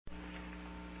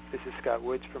This is Scott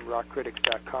Woods from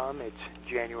rockcritics.com. It's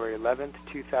January 11th,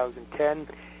 2010,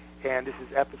 and this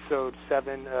is episode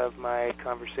 7 of my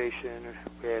conversation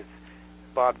with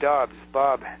Bob Dobbs.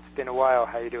 Bob, it's been a while.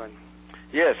 How you doing?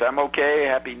 Yes, I'm okay.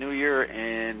 Happy New Year,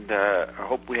 and I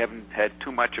hope we haven't had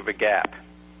too much of a gap.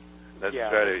 Let's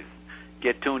try to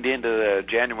get tuned into the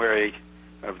January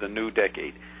of the new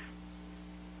decade.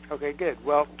 Okay, good.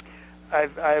 Well,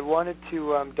 I wanted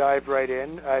to dive right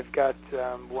in. I've got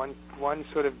one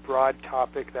sort of broad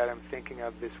topic that I'm thinking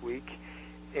of this week,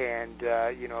 and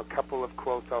a couple of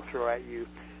quotes I'll throw at you.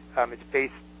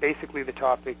 It's basically the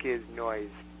topic is noise,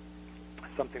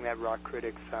 something that rock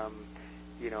critics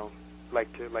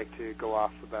like to go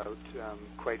off about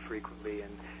quite frequently,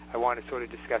 and I want to sort of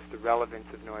discuss the relevance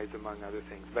of noise among other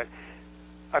things. But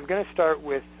I'm going to start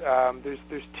with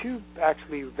there's two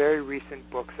actually very recent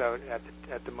books out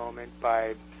at the moment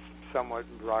by somewhat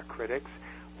rock critics.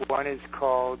 One is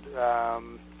called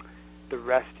The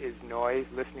Rest is Noise,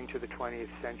 Listening to the 20th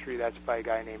Century. That's by a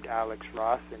guy named Alex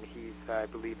Ross, and he's, I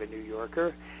believe, a New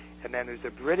Yorker. And then there's a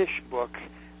British book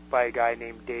by a guy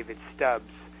named David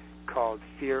Stubbs called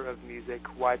Fear of Music,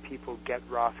 Why People Get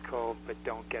Rothko But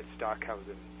Don't Get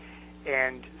Stockhausen.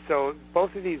 And so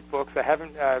both of these books, I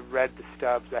haven't read the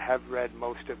Stubbs. I have read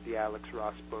most of the Alex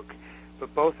Ross book,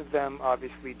 but both of them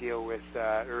obviously deal with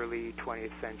early 20th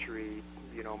century,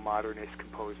 modernist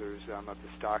composers of the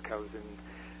Stockhausen,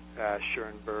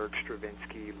 Schoenberg,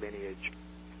 Stravinsky lineage.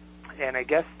 And I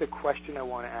guess the question I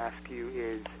want to ask you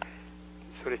is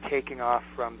sort of taking off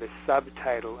from the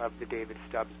subtitle of the David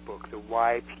Stubbs book, the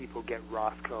Why People Get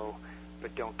Rothko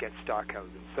But Don't Get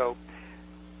Stockhausen. So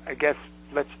I guess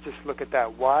let's just look at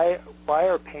that. Why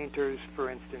are painters, for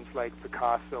instance, like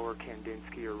Picasso or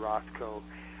Kandinsky or Rothko,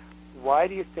 why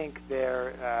do you think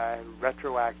they're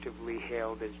retroactively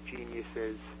hailed as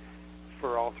geniuses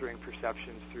for altering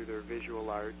perceptions through their visual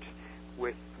art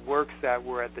with works that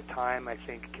were at the time, I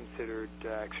think, considered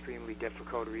extremely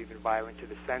difficult or even violent to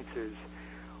the senses,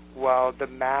 while the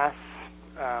mass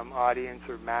audience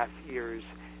or mass ears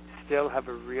still have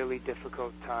a really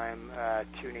difficult time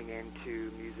tuning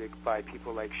into music by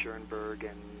people like Schoenberg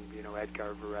and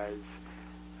Edgar Varese.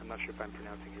 I'm not sure if I'm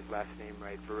pronouncing his last name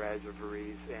right, Varese or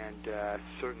Varese, and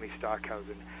certainly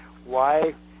Stockhausen.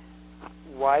 Why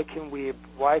can we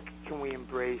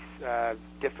embrace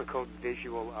difficult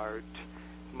visual art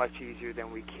much easier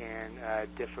than we can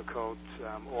difficult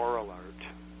oral art?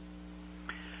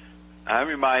 I'm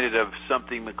reminded of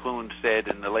something McLuhan said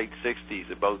in the late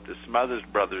 60s about the Smothers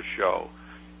Brothers show.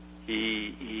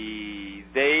 They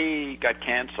got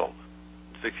canceled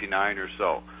in 69 or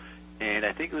so, and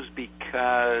I think it was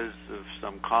because of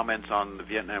some comments on the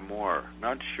Vietnam War.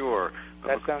 Not sure.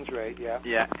 That sounds right, yeah.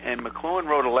 Yeah, and McLuhan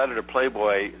wrote a letter to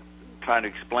Playboy trying to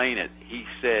explain it. He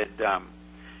said,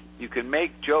 you can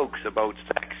make jokes about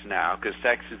sex now because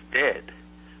sex is dead,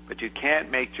 but you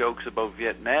can't make jokes about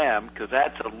Vietnam because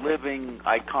that's a living,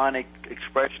 iconic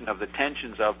expression of the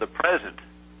tensions of the present.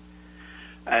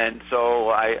 And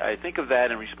so I think of that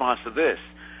in response to this,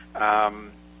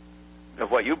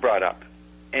 of what you brought up.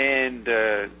 And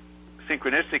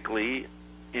synchronistically,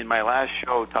 in my last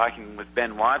show talking with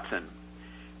Ben Watson,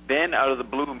 Ben out of the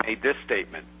blue made this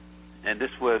statement, and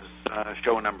this was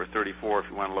show number 34 if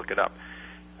you want to look it up,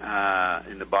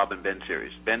 in the Bob and Ben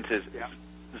series. Ben says,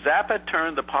 Zappa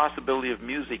turned the possibility of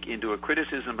music into a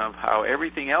criticism of how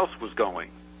everything else was going.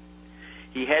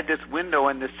 He had this window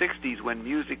in the 60s when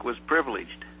music was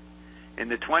privileged. In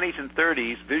the 20s and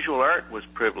 30s, visual art was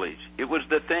privileged. It was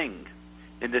the thing.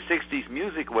 In the 60s,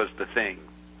 music was the thing.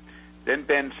 Then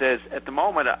Ben says, at the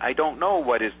moment, I don't know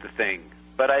what is the thing,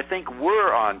 but I think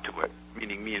we're onto it,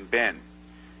 meaning me and Ben.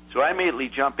 So I immediately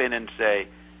jump in and say,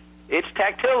 it's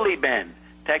tactility, Ben.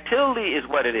 Tactility is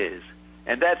what it is.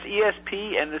 And that's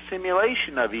ESP and the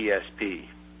simulation of ESP.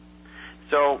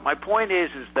 So my point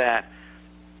is that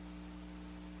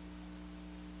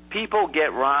people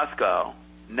get Rothko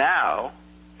now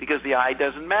because the eye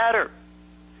doesn't matter.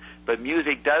 But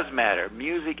music does matter.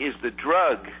 Music is the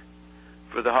drug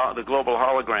for the global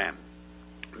hologram.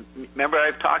 Remember,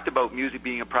 I've talked about music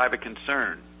being a private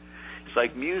concern. It's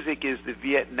like music is the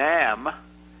Vietnam.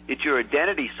 It's your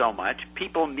identity so much.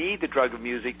 People need the drug of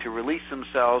music to release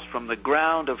themselves from the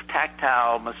ground of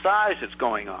tactile massage that's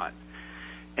going on.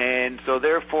 And so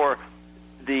therefore,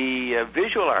 the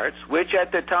visual arts, which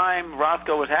at the time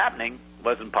Rothko was happening,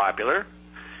 wasn't popular,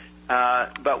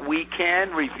 but we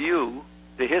can review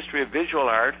the history of visual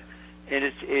art, and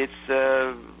it's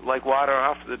like water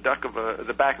off the back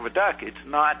of a duck.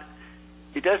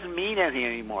 It doesn't mean anything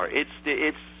anymore. It's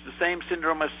the same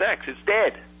syndrome as sex. It's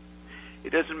dead.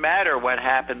 It doesn't matter what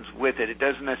happens with it. It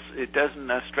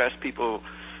doesn't stress people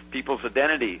people's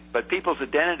identity. But people's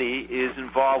identity is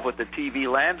involved with the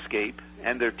TV landscape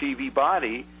and their TV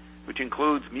body, which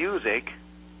includes music.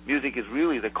 Music is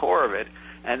really the core of it,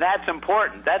 and that's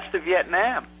important. That's the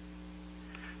Vietnam.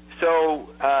 So,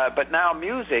 but now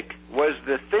music was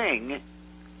the thing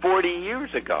 40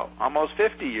 years ago, almost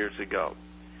 50 years ago.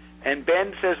 And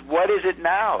Ben says, what is it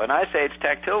now? And I say it's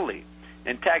tactility.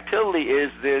 And tactility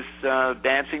is this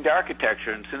dancing to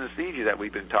architecture and synesthesia that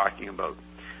we've been talking about.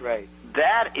 Right.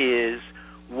 That is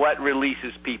what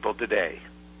releases people today.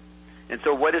 And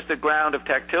so what is the ground of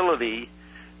tactility?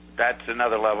 That's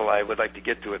another level I would like to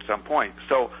get to at some point.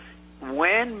 So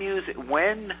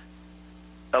when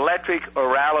electric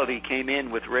orality came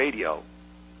in with radio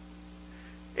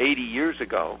 80 years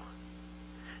ago,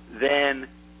 then,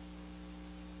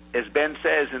 as Ben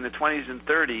says, in the 20s and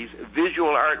 30s, visual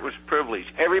art was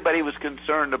privileged. Everybody was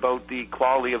concerned about the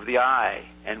quality of the eye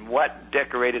and what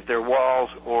decorated their walls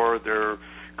or their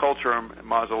cultural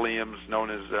mausoleums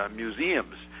known as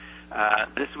museums.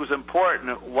 This was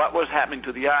important. What was happening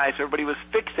to the eyes, everybody was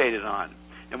fixated on.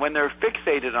 And when they're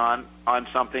fixated on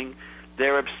something,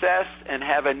 they're obsessed and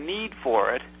have a need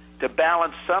for it to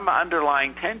balance some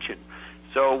underlying tension.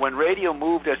 So when radio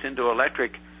moved us into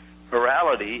electric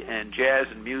orality and jazz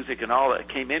and music and all that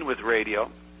came in with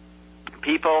radio,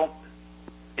 people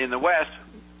in the West,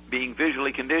 being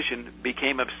visually conditioned,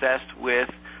 became obsessed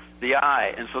with the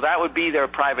eye. And so that would be their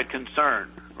private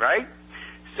concern, right?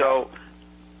 So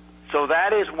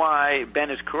that is why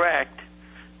Ben is correct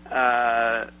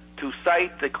to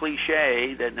cite the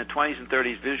cliche that in the 20s and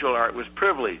 30s visual art was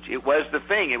privilege. It was the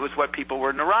thing. It was what people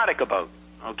were neurotic about,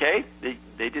 okay?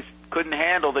 They just couldn't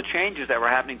handle the changes that were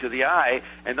happening to the eye,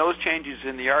 and those changes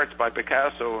in the arts by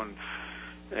Picasso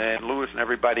and Lewis and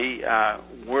everybody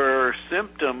were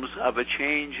symptoms of a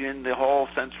change in the whole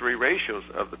sensory ratios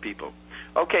of the people.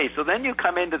 Okay, so then you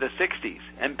come into the 60s,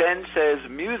 and Ben says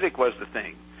music was the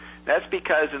thing. That's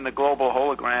because in the global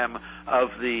hologram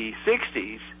of the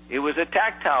 60s, it was a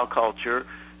tactile culture.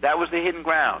 That was the hidden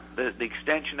ground, the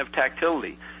extension of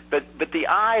tactility. But the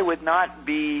eye would not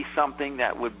be something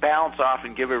that would bounce off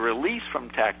and give a release from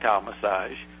tactile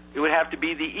massage. It would have to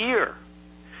be the ear.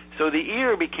 So the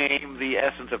ear became the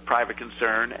essence of private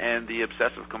concern and the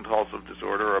obsessive-compulsive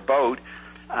disorder about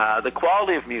the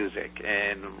quality of music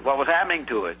and what was happening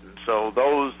to it. And so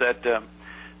those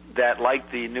that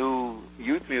liked the new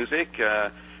youth music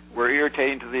were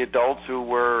irritating to the adults who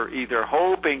were either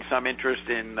hoping some interest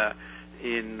in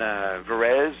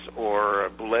Varese or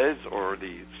Boulez or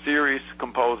the serious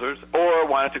composers, or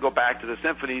wanted to go back to the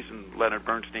symphonies, and Leonard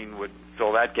Bernstein would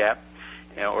fill that gap,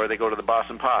 or they go to the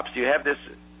Boston Pops. You have this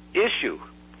issue.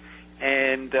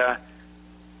 And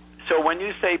so when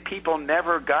you say people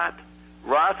never got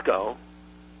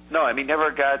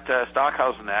never got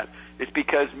Stockhausen that, it's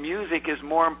because music is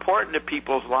more important to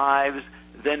people's lives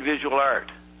than visual art.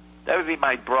 That would be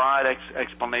my broad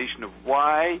explanation of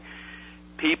why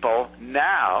people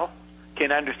now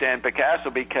can understand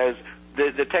Picasso, because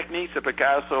the techniques of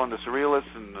Picasso and the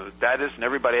Surrealists and the Dadists and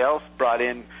everybody else brought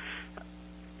in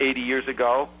 80 years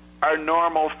ago are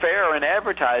normal fare in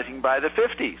advertising by the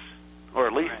 50s, or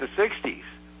at least the 60s.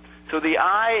 So the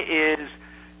eye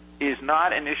is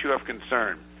not an issue of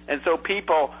concern. And so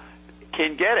people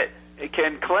can get it. It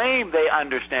can claim they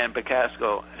understand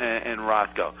Picasso and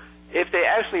Rothko. If they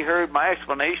actually heard my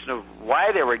explanation of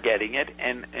why they were getting it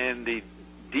and the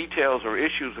details or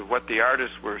issues of what the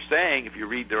artists were saying, if you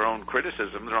read their own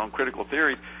criticism, their own critical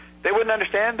theories, they wouldn't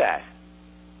understand that.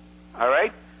 All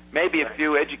right? Maybe a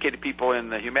few educated people in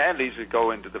the humanities that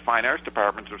go into the fine arts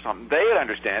departments or something, they would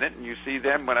understand it. And you see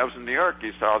them, when I was in New York,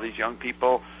 you saw these young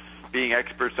people being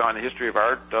experts on the history of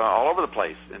art all over the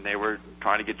place, and they were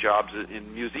trying to get jobs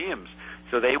in museums.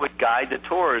 So they would guide the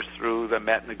tours through the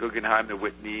Met and the Guggenheim, the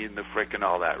Whitney and the Frick and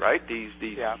all that, right? These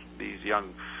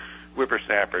young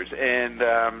whippersnappers, and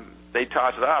they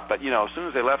toss it off. But as soon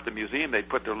as they left the museum, they'd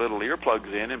put their little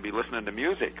earplugs in and be listening to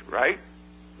music, right?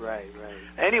 Right.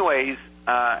 Anyways,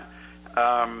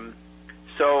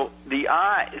 so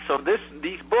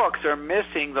these books are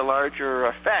missing the larger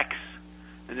effects,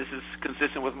 and this is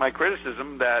consistent with my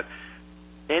criticism that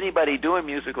anybody doing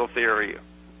musical theory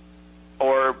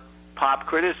or pop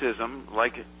criticism,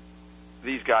 like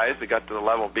these guys that got to the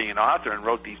level of being an author and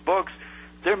wrote these books,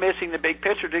 they're missing the big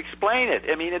picture to explain it.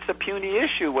 I mean, it's a puny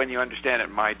issue when you understand it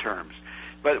in my terms.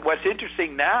 But what's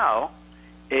interesting now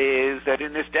is that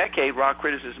in this decade, rock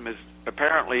criticism is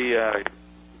apparently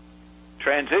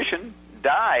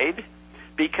died,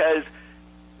 because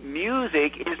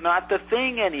music is not the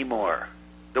thing anymore,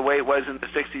 the way it was in the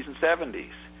 60s and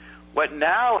 70s. What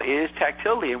now is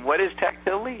tactility. And what is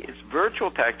tactility? It's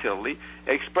virtual tactility,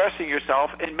 expressing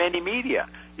yourself in many media.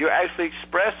 You're actually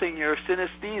expressing your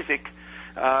synesthetic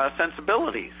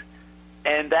sensibilities.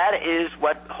 And that is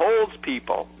what holds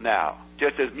people now.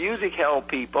 Just as music held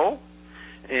people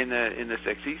in the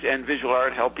 60s and visual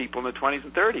art held people in the 20s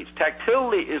and 30s.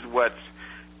 Tactility is what's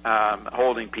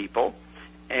holding people.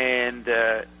 And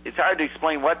it's hard to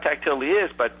explain what tactility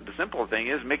is, but the simple thing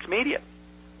is mixed media.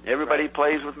 Everybody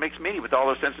plays with mixed media, with all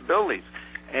their sensibilities.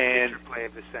 And interplay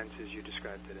of the senses you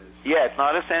described it as. Yeah, it's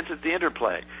not a sense, it's the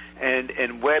interplay.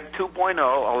 And Web 2.0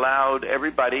 allowed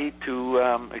everybody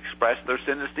to express their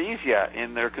synesthesia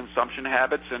in their consumption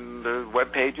habits and their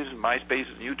web pages and MySpaces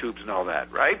and YouTubes and all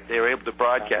that, right? They were able to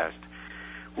broadcast.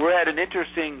 We're at an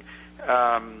interesting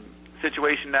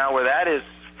situation now where that is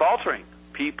faltering.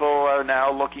 People are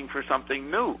now looking for something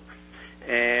new.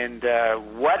 And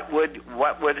what would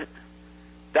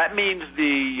that means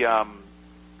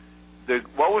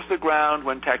what was the ground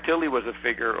when tactility was a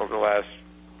figure over the last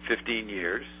 15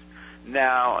 years?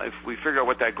 Now, if we figure out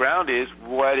what that ground is,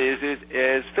 what is it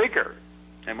as figure?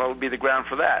 And what would be the ground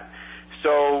for that?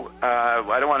 So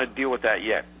I don't want to deal with that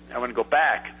yet. I want to go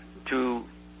back to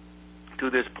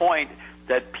this point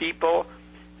that people,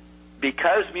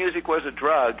 because music was a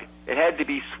drug, it had to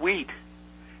be sweet.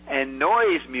 And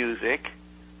noise music,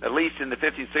 at least in the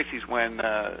 50s, 60s when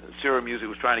serial music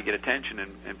was trying to get attention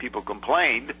and people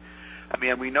complained, I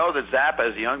mean, we know that Zappa,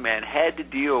 as a young man, had to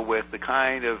deal with the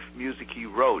kind of music he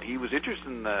wrote. He was interested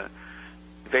in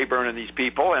Webern and these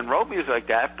people and wrote music like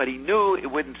that, but he knew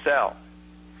it wouldn't sell.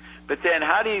 But then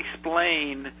how do you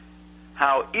explain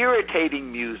how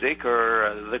irritating music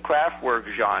or the Kraftwerk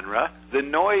genre, the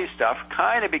noise stuff,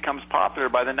 kind of becomes popular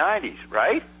by the 90s,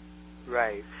 right?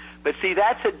 Right. But see,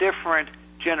 that's a different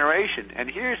generation. And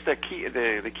here's the key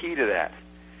to that.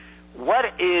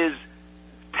 What is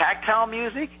tactile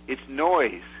music? It's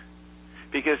noise.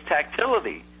 Because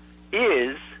tactility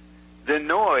is the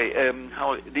noise,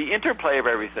 the interplay of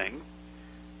everything,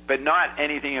 but not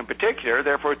anything in particular.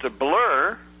 Therefore, it's a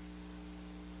blur.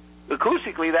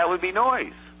 Acoustically, that would be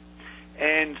noise.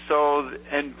 And so,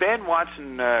 and Ben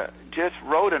Watson just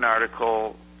wrote an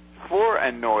article for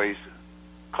a noise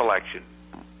collection.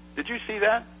 Did you see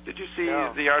that? Did you see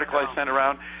the article I sent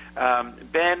around?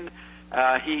 Ben,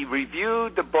 he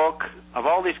reviewed the book of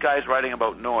all these guys writing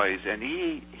about noise, and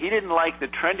he didn't like the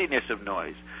trendiness of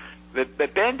noise.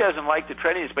 But Ben doesn't like the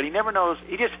trendiness, but he never knows.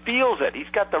 He just feels it. He's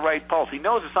got the right pulse. He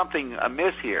knows there's something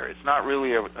amiss here. It's not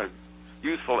really a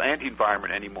useful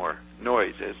anti-environment anymore,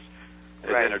 noise as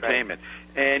entertainment.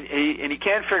 Right. And he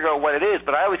can't figure out what it is,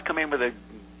 but I always come in with a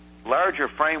larger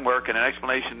framework and an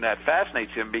explanation that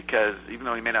fascinates him, because even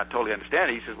though he may not totally understand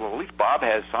it, he says, well, at least Bob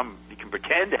has he can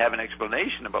pretend to have an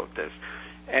explanation about this.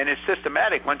 And it's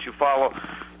systematic once you follow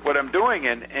what I'm doing.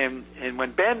 And when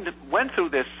Ben went through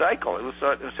this cycle, it was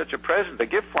such a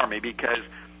gift for me, because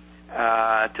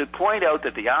to point out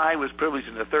that the eye was privileged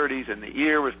in the 30s and the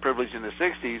ear was privileged in the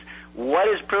 60s, what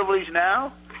is privileged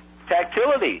now?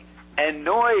 Tactility. And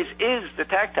noise is the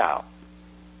tactile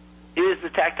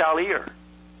ear.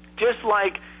 Just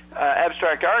like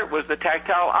abstract art was the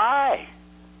tactile eye.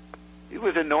 It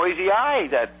was a noisy eye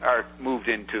that art moved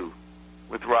into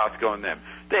with Rothko and them.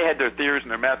 They had their theories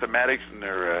and their mathematics and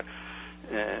their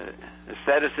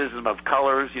aestheticism of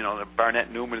colors. You know, Barnett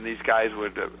Newman and these guys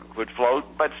would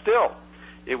float, but still,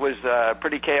 it was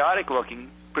pretty chaotic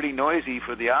looking, pretty noisy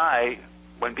for the eye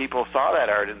when people saw that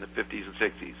art in the 50s and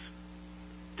 60s.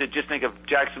 Just think of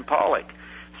Jackson Pollock.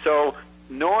 So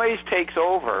noise takes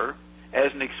over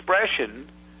as an expression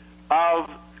of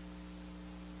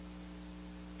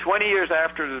 20 years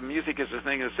after the music is a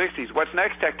thing of the 60s. What's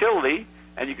next? Tactility,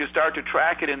 and you can start to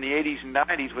track it in the 80s and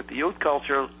 90s with the youth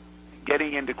culture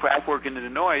getting into Kraftwerk and into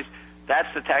noise.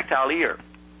 That's the tactile ear.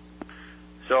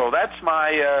 So that's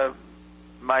my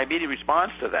immediate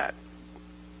response to that.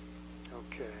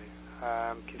 Okay.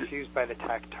 I'm confused by the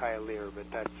tactile ear, but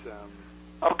that's...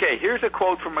 Okay, here's a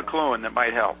quote from McLuhan that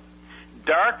might help.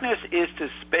 Darkness is to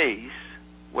space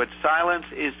what silence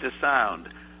is to sound,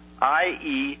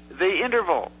 i.e. the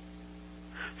interval.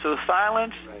 So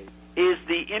silence is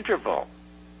the interval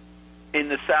in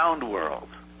the sound world.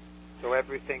 So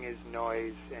everything is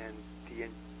noise, and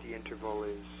the interval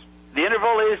is... The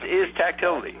interval is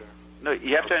tactility. No,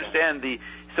 you have to understand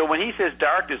So when he says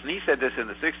darkness, and he said this in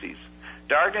the 60s,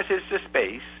 darkness is to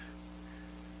space.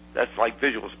 That's like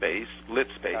visual space, lit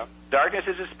space. Yeah. Darkness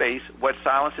is a space, what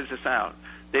silence is a sound.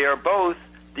 They are both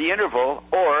the interval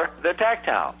or the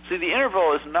tactile. See, the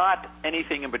interval is not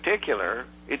anything in particular.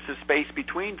 It's the space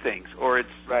between things, or it's...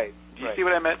 Right. Do you see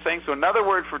what I'm saying? So another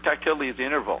word for tactility is the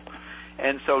interval.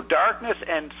 And so darkness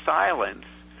and silence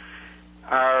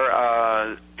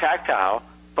are tactile,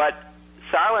 but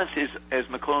silence is, as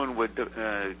McLuhan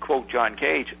would quote John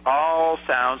Cage, all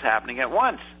sounds happening at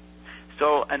once.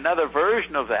 So another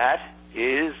version of that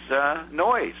is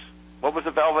noise. What was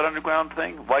the Velvet Underground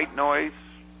thing? White noise?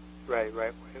 Right.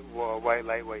 Well, white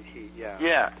light, white heat, yeah.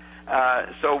 Yeah.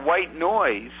 So white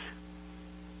noise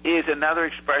is another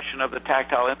expression of the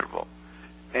tactile interval.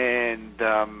 And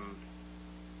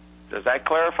does that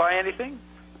clarify anything?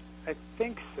 I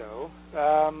think so.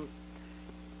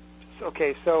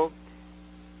 Okay, so,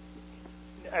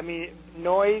 I mean,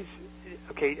 noise,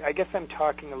 okay, I guess I'm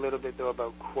talking a little bit, though,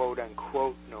 about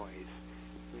quote-unquote noise.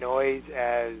 Noise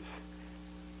as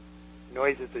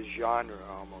a genre,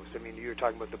 almost. I mean, you were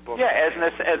talking about the book. Yeah, as an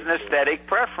aesthetic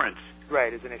preference.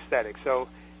 Right, as an aesthetic. So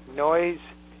noise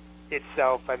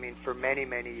itself, I mean, for many,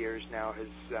 many years now has,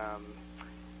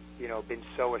 been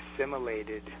so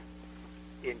assimilated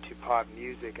into pop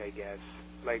music, I guess.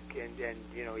 Like, and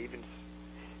even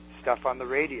stuff on the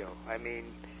radio. I mean,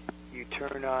 you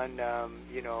turn on,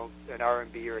 an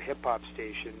R&B or a hip-hop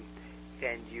station,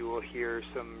 and you will hear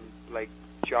some, like,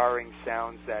 jarring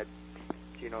sounds that,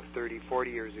 30,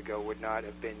 40 years ago would not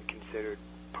have been considered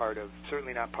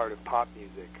certainly not part of pop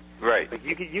music. Right. Like,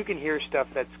 you can hear stuff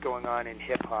that's going on in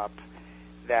hip-hop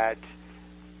that,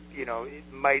 it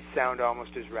might sound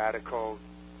almost as radical,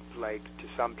 like, to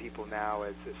some people now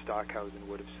as Stockhausen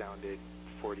would have sounded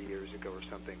 40 years ago or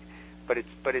something. But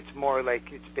it's more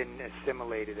like it's been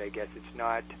assimilated, I guess. It's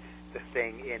not the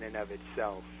thing in and of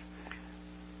itself.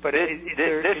 But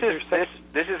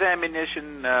this is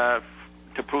ammunition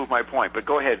to prove my point. But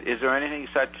go ahead. Is there anything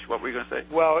such? What were you going to say?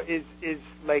 Well, is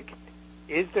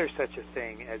there such a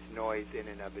thing as noise in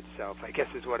and of itself? I guess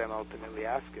is what I'm ultimately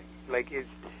asking. Like,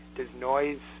 does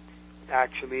noise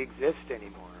actually exist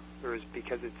anymore, or is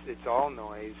because it's all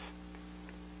noise?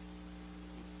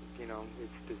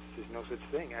 There's no such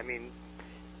thing. I mean,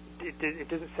 it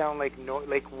doesn't sound like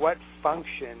like what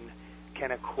function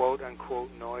can a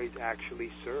quote-unquote noise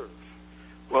actually serve?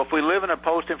 Well, if we live in a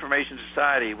post-information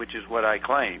society, which is what I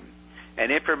claim,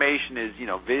 and information is,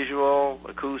 visual,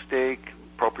 acoustic,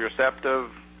 proprioceptive,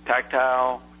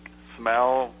 tactile,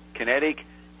 smell, kinetic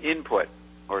input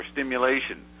or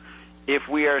stimulation, if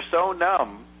we are so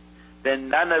numb, then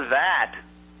none of that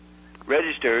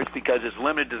registers because it's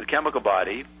limited to the chemical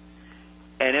body.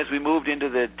 And as we moved into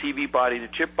the TV body, the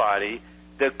chip body,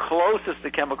 the closest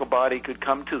the chemical body could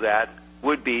come to that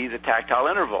would be the tactile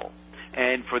interval.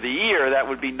 And for the ear, that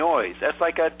would be noise. That's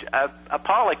like a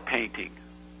Pollock painting.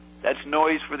 That's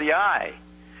noise for the eye.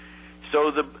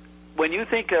 So when you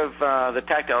think of the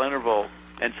tactile interval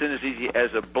and synesthesia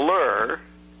as a blur,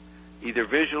 either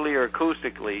visually or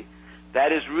acoustically,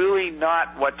 that is really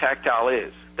not what tactile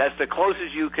is. That's the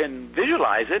closest you can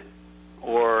visualize it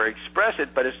or express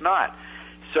it, but it's not.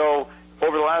 So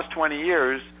over the last 20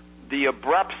 years, the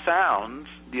abrupt sounds,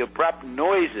 the abrupt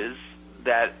noises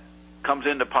that comes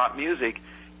into pop music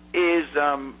is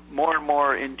more and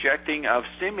more injecting of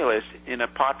stimulus in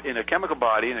a chemical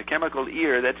body, in a chemical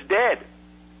ear that's dead,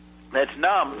 that's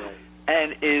numb, right,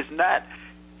 and is not.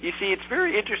 You see, it's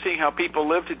very interesting how people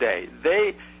live today.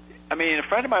 A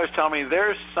friend of mine was telling me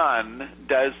their son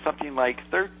does something like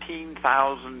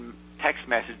 13,000 text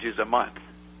messages a month.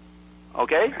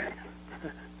 Okay?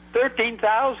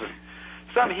 13,000.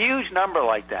 Some huge number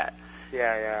like that.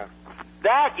 Yeah.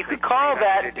 That, you could call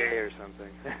that a day or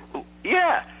something.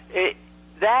 Yeah.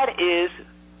 That is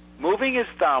moving his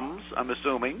thumbs, I'm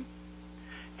assuming,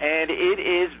 and it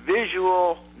is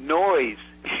visual noise.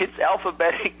 It's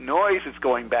alphabetic noise that's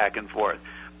going back and forth.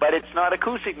 But it's not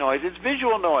acoustic noise, it's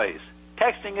visual noise.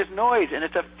 Texting is noise, and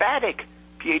it's a phatic,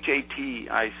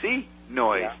 P-H-A-T-I-C,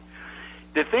 noise. Yeah.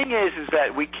 The thing is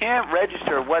that we can't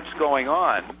register what's going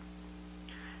on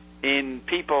in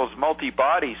people's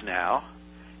multi-bodies now,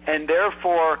 and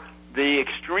therefore the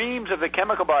extremes of the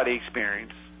chemical body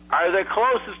experience are the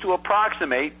closest to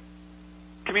approximate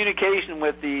communication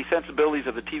with the sensibilities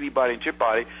of the TV body and chip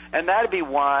body, and that'd be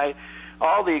why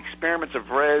all the experiments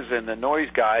of Rez and the noise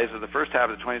guys of the first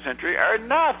half of the 20th century are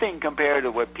nothing compared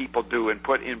to what people do and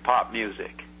put in pop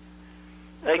music.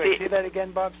 Wait, say that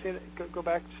again, Bob. Say that, go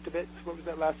back just a bit. What was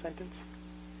that last sentence?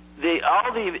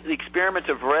 All the experiments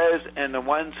of Rez and the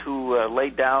ones who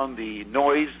laid down the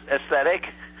noise aesthetic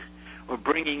were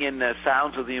bringing in the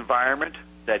sounds of the environment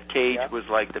that Cage was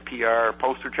like the PR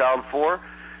poster child for.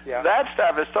 Yeah. That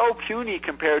stuff is so puny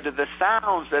compared to the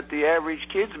sounds that the average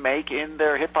kids make in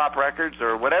their hip-hop records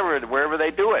or whatever, wherever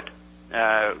they do it.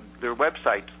 Their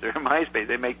websites, their MySpace,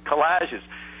 they make collages.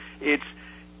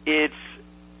 It's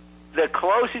the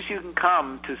closest you can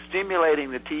come to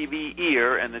stimulating the TV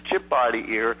ear and the chip body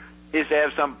ear is to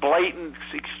have some blatant,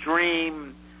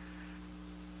 extreme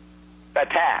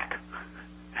attack.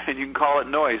 And you can call it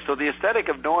noise. So the aesthetic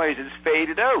of noise is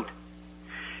faded out.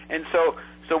 And so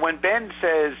when Ben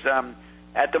says,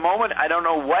 at the moment, I don't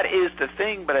know what is the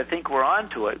thing, but I think we're on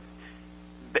to it,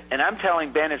 and I'm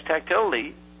telling Ben it's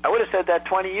tactility, I would have said that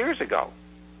 20 years ago.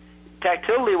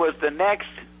 Tactility was the next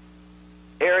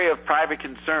area of private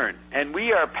concern, and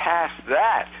we are past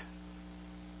that.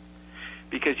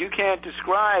 Because you can't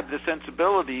describe the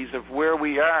sensibilities of where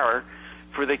we are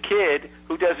for the kid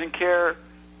who doesn't care,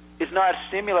 is not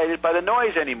stimulated by the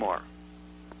noise anymore.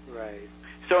 Right.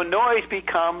 So noise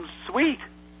becomes sweet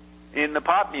in the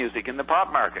pop music, in the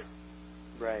pop market.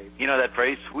 Right. You know that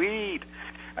phrase, sweet.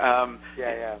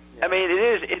 Yeah. I mean,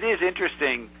 it is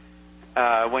interesting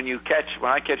when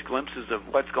I catch glimpses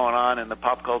of what's going on in the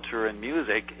pop culture and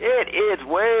music. It is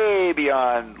way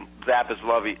beyond Zappa's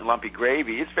lumpy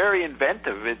gravy. It's very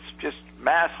inventive. It's just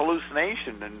mass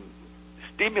hallucination and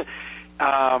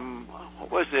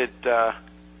what was it?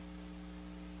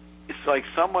 It's like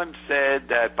someone said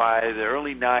that by the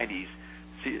early 90s,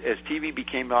 as TV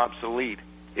became obsolete,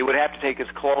 it would have to take its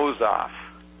clothes off.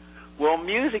 Well,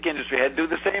 music industry had to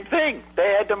do the same thing.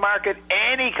 They had to market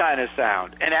any kind of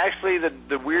sound. And actually,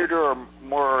 the weirder or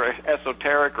more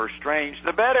esoteric or strange,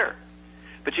 the better.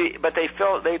 But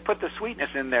they put the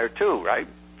sweetness in there too, right?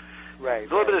 Right.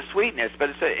 It's a little bit of sweetness, but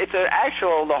it's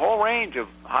the whole range of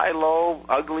high, low,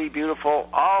 ugly, beautiful,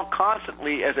 all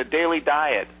constantly as a daily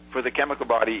diet for the chemical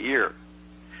body ear.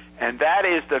 And that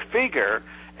is the figure,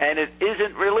 and it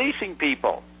isn't releasing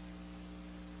people.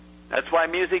 That's why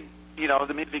music,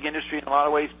 the music industry in a lot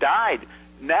of ways died.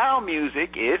 Now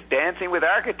music is dancing with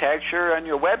architecture on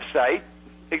your website,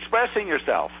 expressing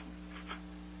yourself.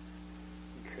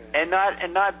 Okay. And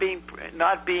not being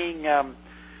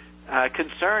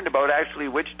concerned about actually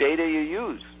which data you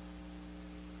use.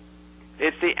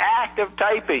 It's the act of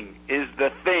typing is the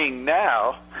thing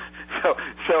now.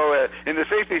 So in the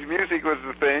 60s, music was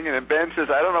the thing, and then Ben says,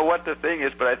 I don't know what the thing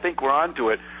is, but I think we're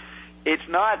onto it. It's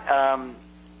not.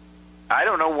 I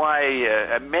don't know why.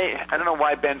 I don't know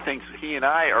why Ben thinks he and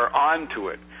I are onto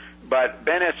it, but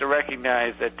Ben has to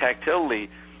recognize that tactility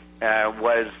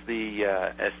was the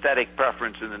aesthetic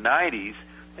preference in the 90s,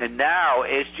 and now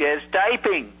it's just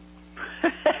typing.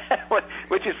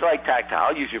 Which is like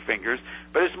tactile, use your fingers,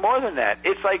 but it's more than that.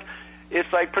 It's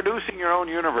like producing your own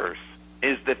universe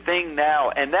is the thing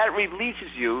now, and that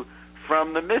releases you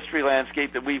from the mystery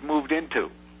landscape that we've moved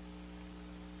into.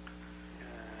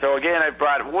 So again, I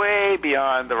brought it way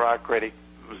beyond the rock critic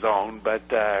zone, but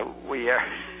we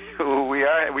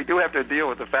do have to deal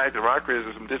with the fact that rock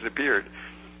criticism disappeared.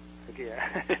 Okay.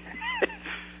 Yeah.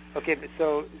 Okay,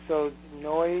 so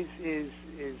noise is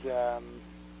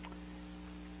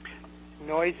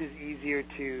easier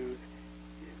to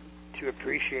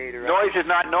appreciate, or noise is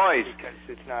not noise because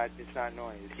it's not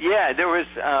noise. Yeah, there was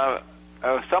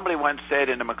somebody once said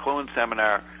in a McLuhan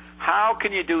seminar, how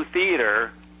can you do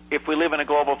theater if we live in a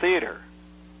global theater?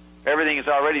 Everything is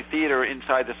already theater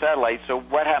inside the satellite, so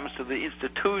what happens to the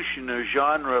institution or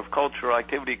genre of cultural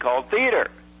activity called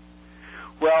theater?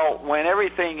 Well, when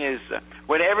everybody's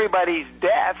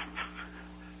deaf,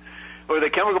 or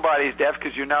the chemical body is deaf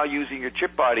because you're now using your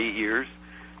chip body ears,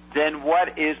 then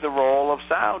what is the role of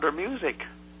sound or music?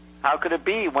 How could it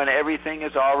be when everything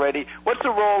is already... What's the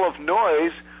role of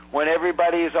noise when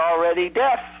everybody is already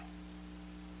deaf?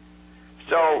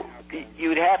 So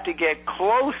you'd have to get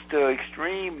close to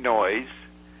extreme noise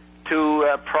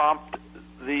to prompt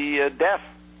the deaf.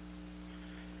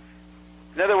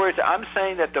 In other words, I'm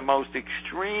saying that the most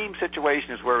extreme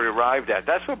situation is where we arrived at.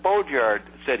 That's what Baudrillard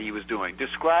said he was doing,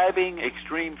 describing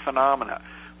extreme phenomena.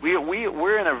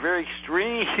 We're in a very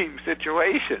extreme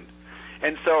situation.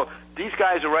 And so these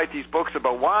guys who write these books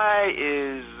about why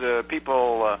are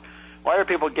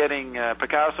people getting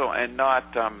Picasso and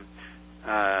not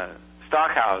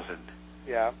Stockhausen?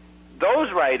 Yeah.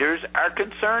 Those writers are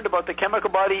concerned about the chemical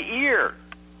body ear,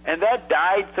 and that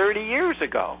died 30 years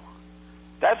ago.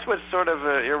 That's what's sort of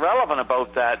irrelevant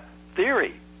about that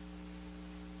theory,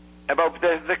 about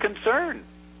the concern.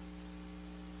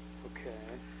 Okay.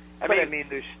 I mean,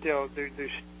 there's still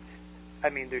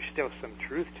some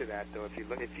truth to that, though.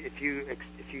 If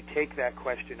you take that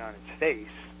question on its face,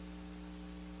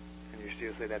 and you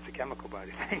still say that's a chemical body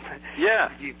thing, but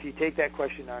yeah. If you take that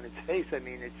question on its face, I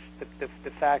mean, it's the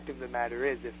fact of the matter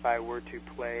is, if I were to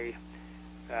play,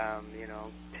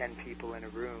 10 people in a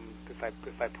room, if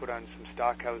I put on some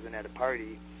Stockhausen at a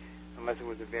party, unless it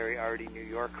was a very arty New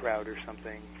York crowd or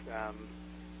something,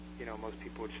 most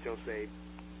people would still say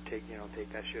take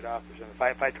that shit off or something.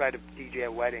 If I try to DJ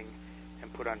a wedding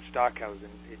and put on Stockhausen,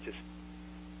 it'd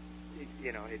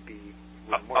be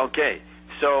more. Okay,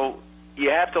 so you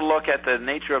have to look at the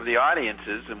nature of the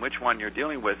audiences and which one you're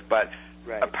dealing with. But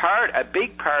right. a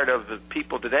big part of the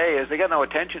people today is they got no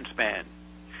attention span.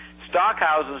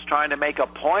 Stockhausen's trying to make a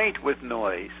point with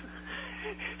noise,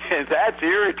 and that's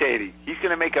irritating. He's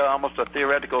going to make almost a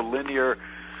theoretical, linear,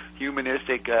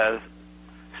 humanistic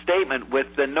statement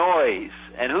with the noise.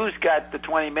 And who's got the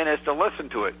 20 minutes to listen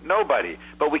to it? Nobody.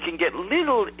 But we can get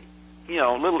little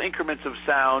increments of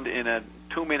sound in a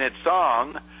 2-minute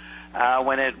song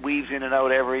when it weaves in and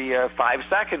out every 5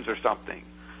 seconds or something.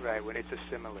 Right, when it's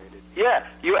assimilated. Yeah,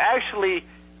 you're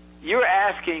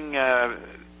asking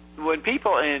when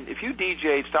people, and if you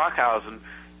DJ Stockhausen,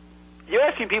 you're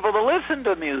asking people to listen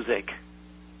to music.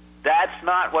 That's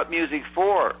not what music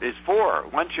is for.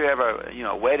 Once you have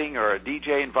a wedding or a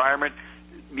DJ environment,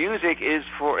 music is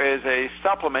a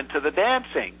supplement to the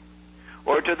dancing,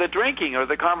 or to the drinking, or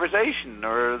the conversation,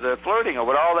 or the flirting,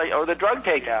 or the drug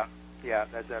taking. Yeah,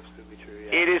 that's absolutely true.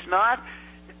 Yeah. It is not.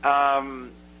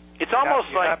 It's almost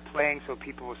you're like not playing so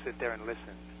people will sit there and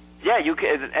listen. Yeah, you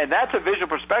can, and that's a visual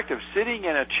perspective. Sitting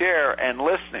in a chair and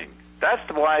listening. That's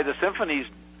why the symphonies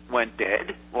went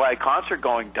dead. Why concert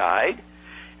going died.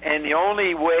 And the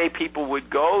only way people would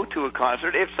go to a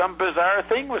concert if some bizarre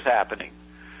thing was happening.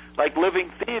 Like Living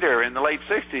Theater in the late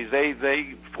 60s,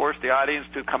 they forced the audience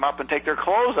to come up and take their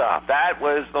clothes off. That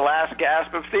was the last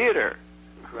gasp of theater.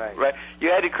 Right? You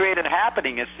had to create a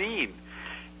happening, a scene.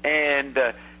 And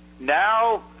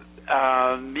now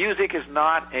music is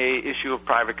not a issue of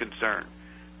private concern.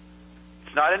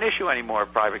 It's not an issue anymore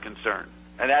of private concern.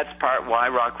 And that's part why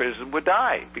rock criticism would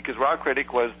die, because rock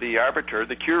critic was the arbiter,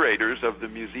 the curators of the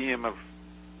Museum of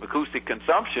Acoustic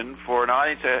Consumption for an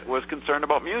audience that was concerned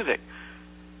about music.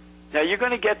 Now, you're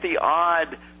going to get the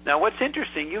odd... Now, what's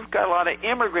interesting, you've got a lot of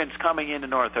immigrants coming into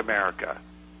North America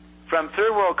from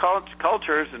third world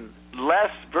cultures and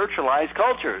less virtualized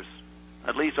cultures,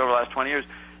 at least over the last 20 years.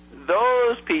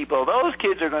 Those people, those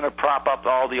kids are going to prop up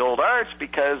all the old arts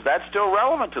because that's still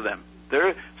relevant to them.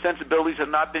 Their sensibilities have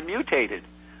not been mutated,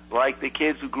 like the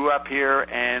kids who grew up here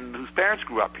and whose parents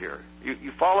grew up here.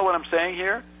 You follow what I'm saying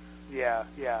here? Yeah.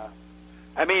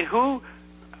 I mean, who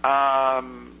are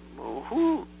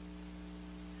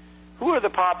the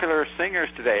popular singers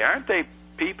today? Aren't they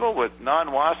people with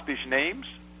non-waspish names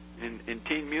in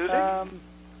teen music?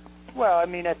 Well, I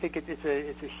mean, I think it's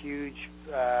a huge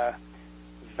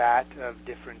vat of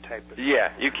different type of. Yeah,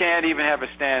 you can't even have a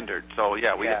standard. So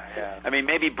yeah. I mean,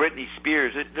 maybe Britney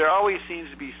Spears. There always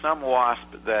seems to be some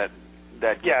wasp that.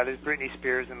 Yeah, there's Britney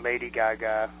Spears and Lady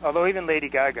Gaga. Although even Lady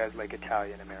Gaga is like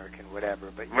Italian American, whatever.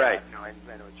 But yeah, right. No, I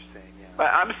know what you're saying. Yeah.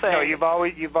 But I'm saying. No, you've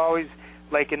always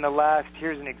like in the last.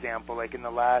 Here's an example. Like in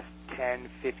the last 10,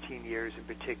 15 years in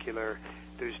particular,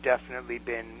 there's definitely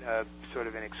been sort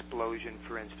of an explosion,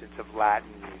 for instance, of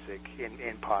Latin music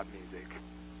in pop music.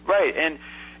 Right,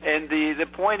 and the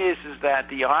point is that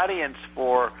the audience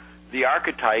for the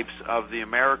archetypes of the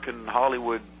American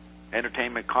Hollywood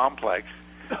entertainment complex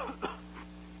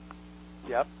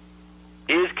yep.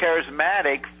 is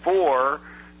charismatic for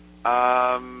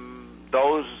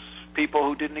those people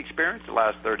who didn't experience the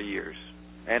last 30 years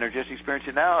and are just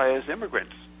experiencing it now as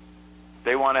immigrants.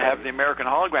 They want to have the American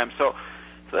hologram. So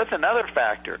that's another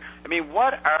factor. I mean,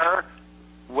 what are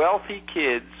wealthy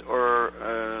kids or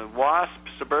WASP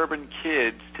suburban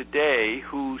kids today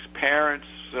whose parents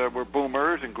were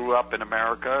boomers and grew up in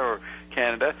America or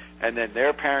Canada, and then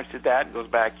their parents did that, and goes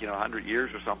back 100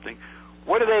 years or something?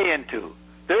 What are they into?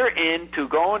 They're into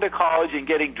going to college and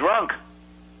getting drunk.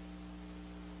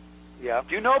 Yeah.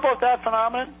 Do you know about that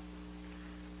phenomenon?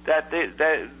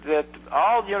 That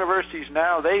all universities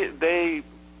now, they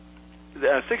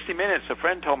 60 Minutes, a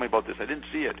friend told me about this. I didn't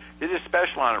see it. They did a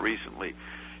special on it recently.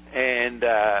 And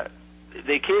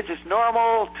the kids, it's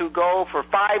normal to go for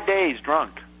 5 days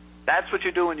drunk. That's what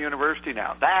you do in university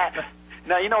now.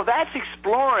 Now, that's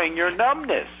exploring your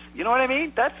numbness. You know what I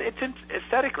mean? It's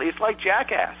aesthetically, it's like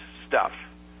Jackass stuff.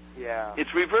 Yeah.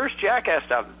 It's reverse Jackass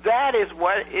stuff. That is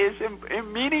what is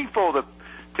meaningful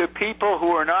to people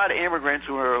who are not immigrants,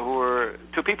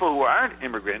 to people who aren't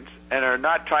immigrants and are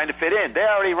not trying to fit in. They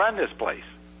already run this place.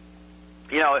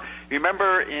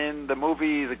 Remember in the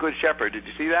movie The Good Shepherd, did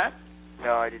you see that?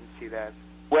 No, I didn't see that.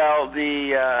 Well,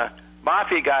 the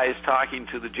mafia guy is talking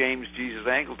to the James Jesus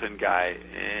Angleton guy,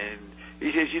 and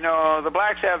he says, the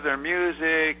blacks have their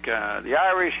music, the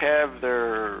Irish have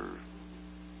their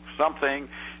something,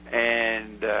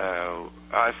 and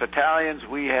us Italians,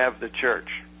 we have the church.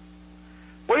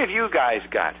 What have you guys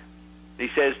got? He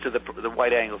says to the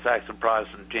white Anglo-Saxon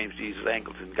Protestant James Jesus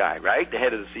Angleton guy, right, the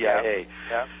head of the CIA,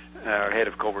 or head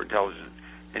of covert intelligence,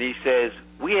 and he says,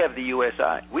 "We have the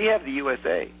USA. We have the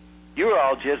USA. You're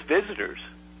all just visitors."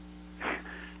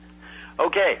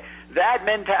 Okay, that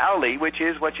mentality, which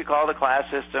is what you call the class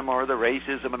system or the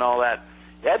racism and all that,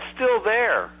 that's still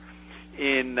there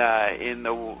in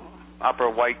the upper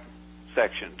white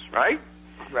sections, right?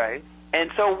 Right. And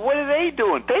so what are they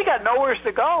doing? They got nowhere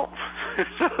to go.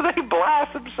 So they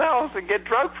blast themselves and get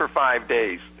drunk for 5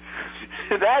 days.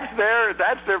 That's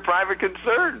their private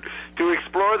concern, to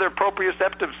explore their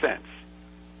proprioceptive sense,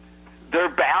 their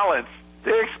balance.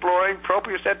 They're exploring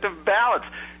proprioceptive balance.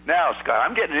 Now, Scott,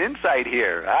 I'm getting an insight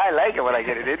here. I like it when I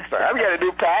get an insight. I'm getting a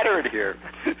new pattern here.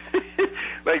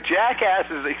 Like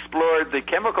jackasses explored the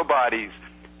chemical body's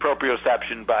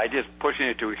proprioception by just pushing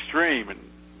it to extreme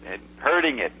and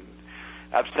hurting it, and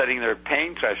upsetting their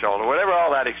pain threshold or whatever,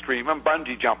 all that extreme, and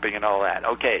bungee jumping and all that.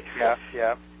 Okay.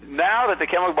 Yeah. Now that the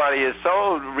chemical body is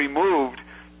so removed,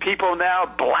 people now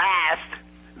blast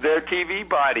their TV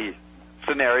body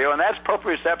scenario, and that's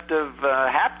proprioceptive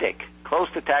haptic, close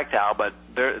to tactile, but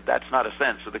that's not a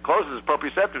sense. So the closest is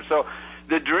proprioceptive. So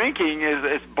the drinking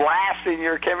is blasting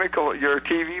your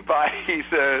TV body's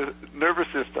nervous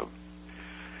system.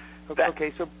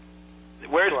 Okay, so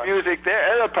where's music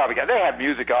there? They have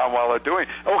music on while they're doing.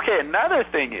 Okay, another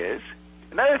thing is,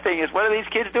 what are these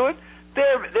kids doing?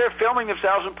 They're filming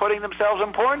themselves and putting themselves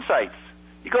on porn sites.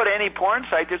 You go to any porn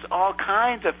site, there's all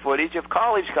kinds of footage of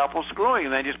college couples screwing,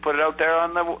 and they just put it out there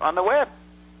on the web.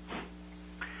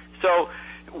 So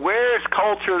where's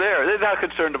culture there? They're not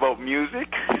concerned about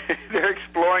music. They're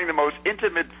exploring the most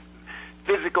intimate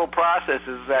physical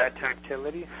processes. That's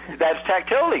tactility. That's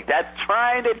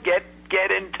trying to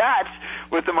get in touch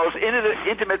with the most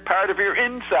intimate part of your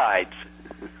insides.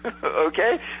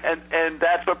 Okay? And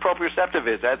that's what proprioceptive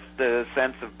is. That's the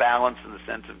sense of balance and the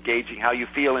sense of gauging how you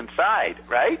feel inside,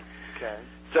 right? Okay.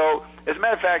 So, as a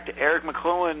matter of fact, Eric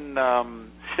McLuhan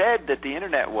said that the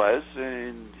Internet was,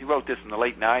 and he wrote this in the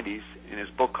late 90s in his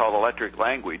book called Electric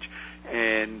Language,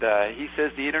 and he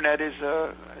says the Internet is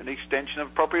an extension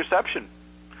of proprioception.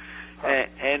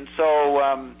 And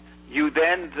so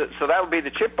so that would be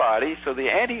the chip body. So the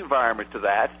anti-environment to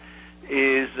that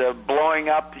is blowing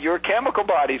up your chemical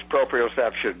body's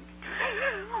proprioception,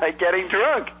 like getting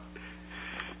drunk.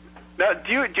 Now,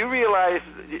 do you realize?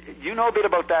 Do you know a bit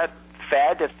about that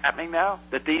fad that's happening now?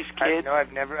 That these kids? No,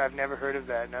 I've never heard of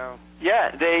that. No.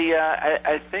 Yeah, they.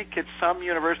 I think it's some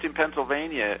university in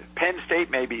Pennsylvania. Penn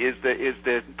State maybe is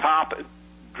the top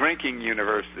drinking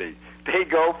university. They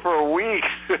go for weeks.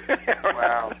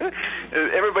 Wow.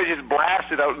 Everybody just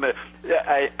blasted out in the.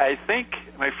 I think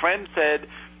my friend said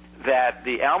that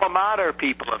the alma mater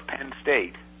people of Penn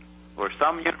State, or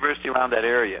some university around that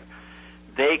area,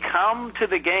 they come to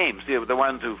the games. The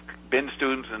ones who've been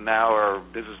students and now are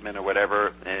businessmen or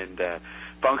whatever, and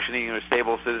functioning as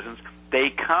stable citizens. They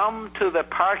come to the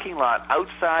parking lot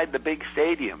outside the big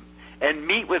stadium and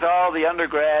meet with all the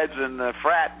undergrads and the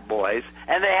frat boys,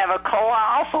 and they have a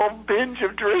colossal binge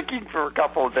of drinking for a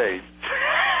couple of days.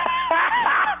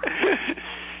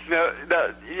 No,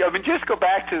 I mean, just go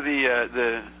back to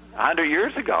the 100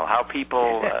 years ago, how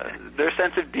people, their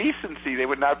sense of decency, they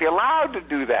would not be allowed to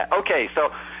do that. Okay,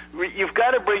 so you've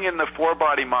got to bring in the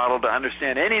four-body model to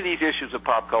understand any of these issues of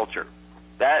pop culture,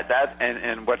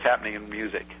 and what's happening in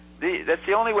music. That's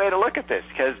the only way to look at this,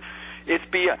 because it's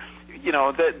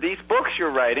these books you're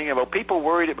writing about people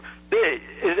worried about,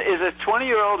 is a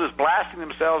 20-year-old who's blasting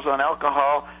themselves on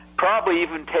alcohol, probably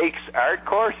even takes art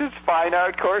courses, fine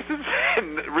art courses,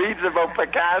 and reads about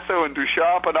Picasso and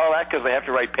Duchamp and all that because they have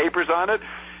to write papers on it.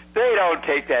 They don't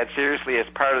take that seriously as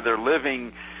part of their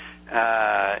living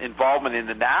involvement in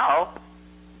the now.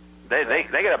 They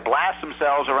got to blast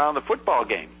themselves around the football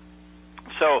game.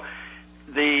 So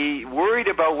the worried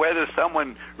about whether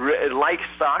someone likes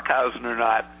Stockhausen or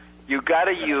not, you got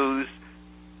to use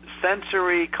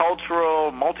sensory,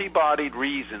 cultural, multi-bodied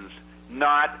reasons,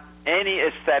 not any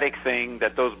aesthetic thing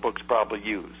that those books probably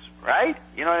use, right?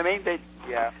 You know what I mean?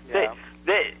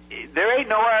 There ain't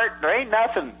no art, there ain't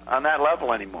nothing on that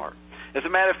level anymore. As a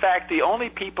matter of fact, the only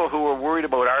people who are worried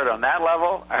about art on that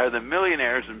level are the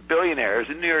millionaires and billionaires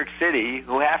in New York City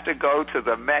who have to go to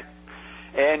the Met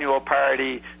annual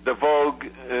party, the Vogue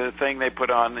thing they put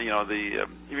on. You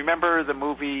remember the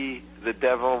movie The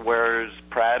Devil Wears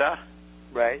Prada?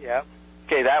 Right. Yeah.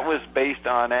 Okay, that was based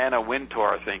on Anna Wintour,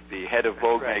 I think, the head of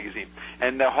Vogue magazine.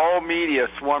 And the whole media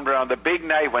swarmed around the big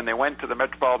night when they went to the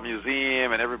Metropolitan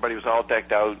Museum and everybody was all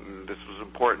decked out and this was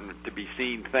important to be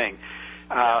seen thing.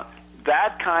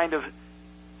 That kind of,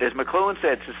 as McLuhan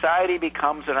said, society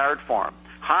becomes an art form.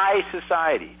 high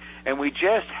society. And we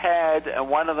just had,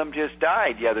 one of them just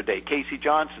died the other day, Casey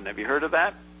Johnson. Have you heard of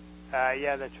that?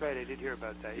 Yeah, that's right. I did hear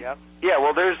about that. Yep. Yeah,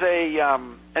 well, there's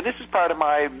and this is part of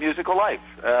my musical life.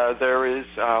 There is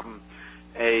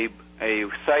a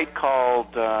site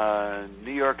called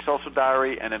New York Social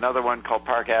Diary and another one called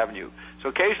Park Avenue. So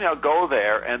occasionally I'll go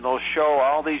there and they'll show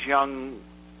all these young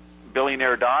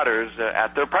billionaire daughters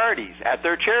at their parties, at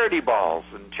their charity balls,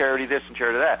 and charity this and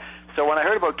charity that. So when I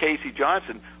heard about Casey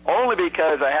Johnson, only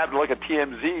because I happened to look at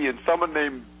TMZ and someone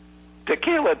named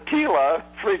Tequila Tila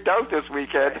freaked out this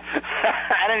weekend.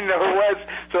 I didn't know who it was,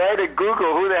 so I had to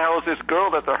Google who the hell is this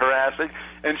girl that they're harassing,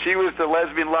 and she was the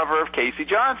lesbian lover of Casey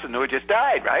Johnson, who had just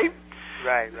died, right?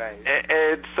 Right.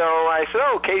 And so I said,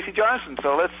 oh, Casey Johnson,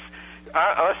 so let's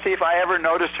see if I ever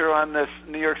noticed her on this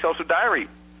New York Social Diary.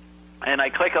 And I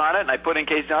click on it, and I put in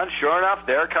Casey Johnson. Sure enough,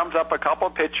 there comes up a couple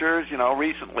of pictures,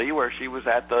 recently where she was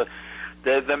at the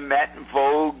Met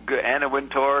Vogue Anna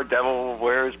Wintour Devil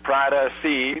Wears Prada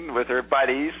scene with her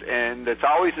buddies, and it's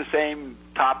always the same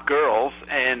top girls,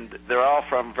 and they're all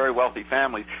from very wealthy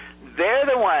families. They're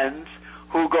the ones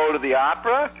who go to the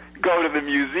opera, go to the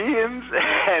museums,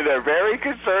 and are very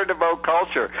concerned about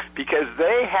culture because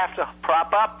they have to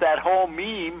prop up that whole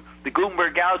meme, the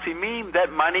Gutenberg Galaxy meme,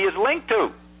 that money is linked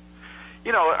to.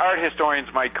 Art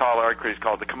historians might call, art critics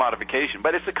call it the commodification,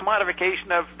 but it's the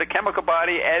commodification of the chemical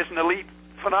body as an elite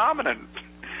phenomenon.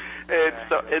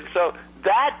 And so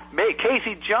that made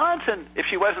Casey Johnson, if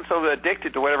she wasn't so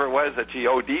addicted to whatever it was that she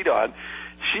OD'd on,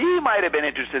 she might have been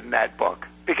interested in that book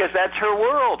because that's her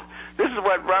world. This is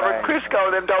what Robert Christgau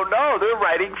and them don't know. They're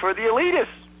writing for the elitists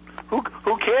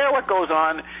who care what goes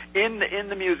on in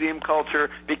the museum culture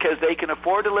because they can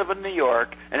afford to live in New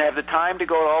York and have the time to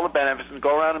go to all the benefits and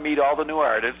go around and meet all the new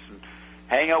artists and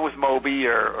hang out with Moby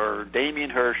or Damien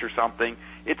Hirst or something.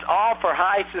 It's all for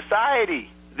high society,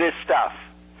 this stuff.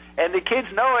 And the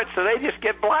kids know it, so they just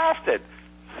get blasted.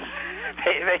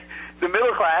 The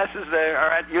middle classes that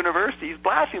are at universities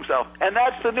blast themselves. And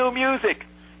that's the new music,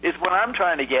 is what I'm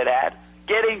trying to get at.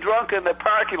 Getting drunk in the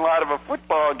parking lot of a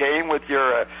football game with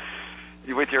your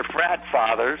frat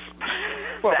fathers.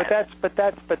 Well, but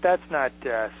that's not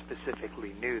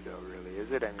specifically new, though, really,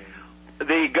 is it? I mean,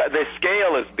 the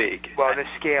scale is big. Well, the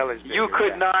scale is bigger. You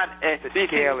could not. The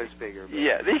scale is bigger. But.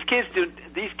 Yeah, these kids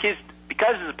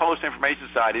because it's a post-information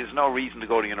society. There's no reason to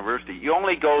go to university. You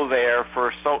only go there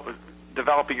for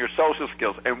developing your social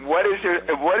skills. And what is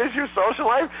your social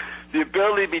life? The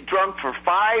ability to be drunk for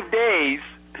 5 days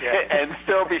and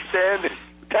still be standing.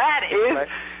 That is. Right.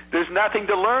 There's nothing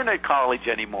to learn at college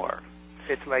anymore.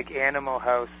 It's like Animal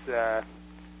House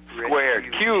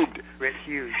squared, cubed, writ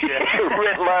huge,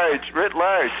 writ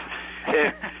large.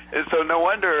 And so no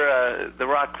wonder the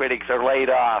rock critics are laid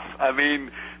off. I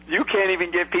mean, you can't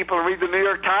even get people to read the New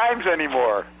York Times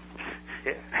anymore.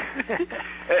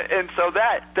 And so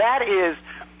that is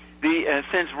the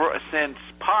since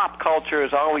pop culture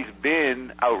has always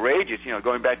been outrageous.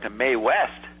 Going back to Mae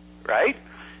West, right?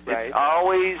 Right. It's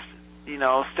always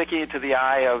sticking it to the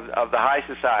eye of the high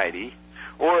society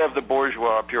or of the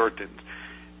bourgeois Puritans.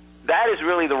 That is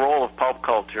really the role of pulp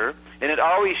culture, and it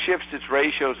always shifts its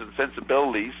ratios and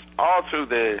sensibilities all through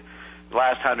the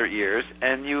last 100 years.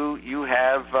 And you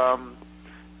have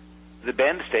the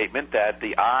Benn statement that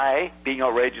the eye, being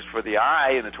outrageous for the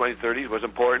eye in the 20s, 30s was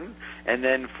important, and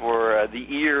then for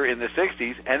the ear in the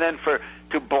 60s, and then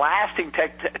to blasting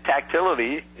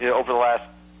tactility over the last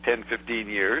 10, 15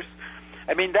 years.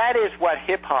 I mean, that is what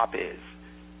hip-hop is.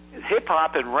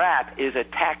 Hip-hop and rap is a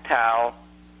tactile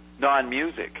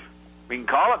non-music. We can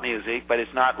call it music, but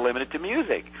it's not limited to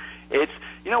music. It's,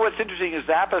 what's interesting is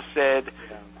Zappa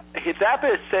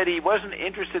said he wasn't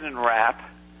interested in rap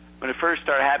when it first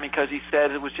started happening because he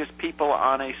said it was just people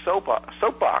on a soapbox.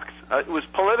 It was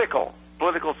political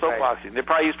soapboxing.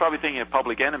 Right. He was probably thinking of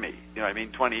Public Enemy,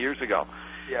 20 years ago.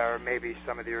 Yeah, or maybe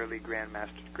some of the early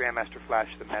Grandmaster Flash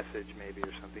the Message, maybe,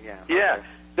 or something. Yeah. Yeah. Okay.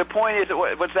 The point is that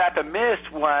what Zappa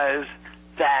missed was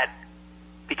that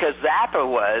because Zappa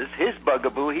was his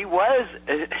bugaboo, he was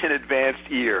an advanced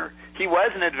ear. He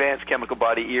was an advanced chemical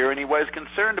body ear, and he was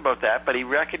concerned about that. But he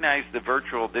recognized the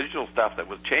virtual digital stuff that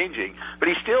was changing. But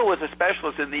he still was a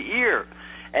specialist in the ear,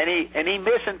 and he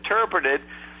misinterpreted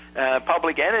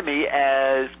Public Enemy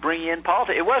as bringing in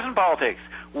politics. It wasn't politics.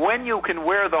 When you can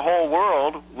wear the whole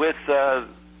world with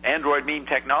Android meme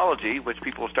technology, which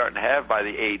people were starting to have by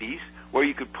the 80s, where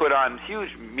you could put on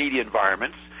huge media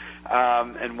environments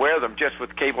and wear them just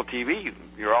with cable TV,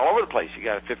 you're all over the place. You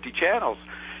got 50 channels.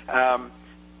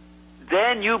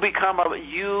 Then you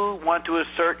want to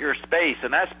assert your space,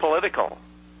 and that's political.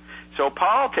 So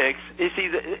politics, you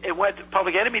see, what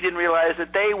Public Enemy didn't realize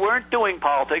that they weren't doing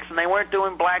politics and they weren't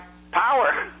doing black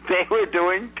power. They were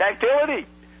doing tactility.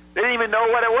 They didn't even know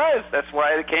what it was. That's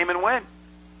why it came and went.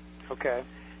 Okay.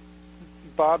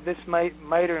 Bob, this might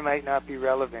or might not be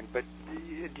relevant, but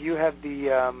do you have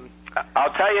the...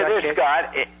 I'll tell you this,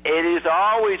 Scott. It is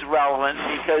always relevant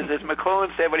because, as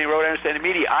McLuhan said when he wrote Understanding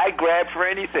Media, I grab for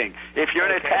anything. If you're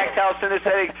in a tactile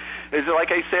synesthetic, it's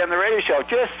like I say on the radio show,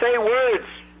 just say words.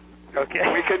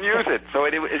 Okay. We can use it. So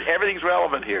everything's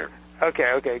relevant here.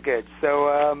 Okay, good.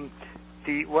 So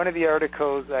one of the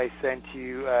articles I sent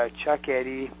you, Chuck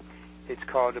Eddy, it's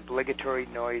called Obligatory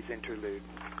Noise Interlude.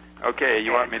 Okay,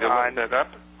 you want me to look that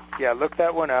up? Yeah, look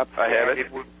that one up. I have it.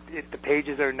 The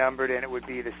pages are numbered, and it would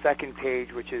be the second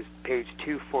page, which is page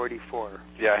 244.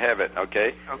 Yeah, I have it.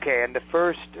 Okay. Okay, and the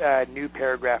first new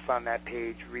paragraph on that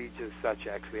page reads as such,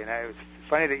 actually. And it was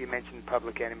funny that you mentioned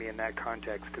Public Enemy in that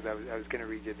context, because I was going to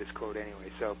read you this quote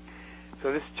anyway. So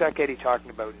this is Chuck Eddy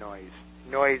talking about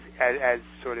noise as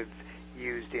sort of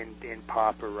used in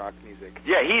pop or rock music.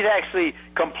 Yeah, he's actually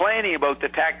complaining about the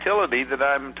tactility that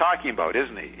I'm talking about,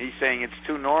 isn't he? He's saying it's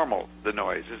too normal, the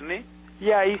noise, isn't he?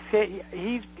 Yeah,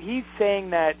 he's saying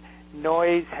that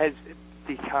noise has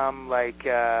become like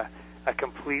a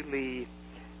completely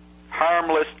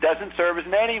harmless, doesn't serve as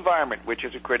in any environment, which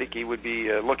as a critic he would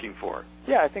be looking for.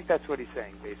 Yeah, I think that's what he's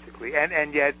saying, basically.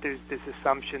 And yet there's this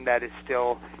assumption that it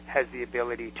still has the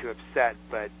ability to upset,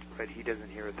 but he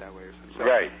doesn't hear it that way or something.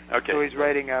 Right, okay. So he's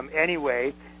writing,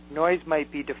 anyway, noise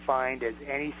might be defined as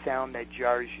any sound that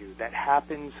jars you, that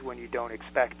happens when you don't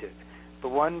expect it. The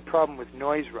one problem with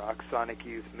noise rock, Sonic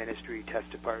Youth, Ministry,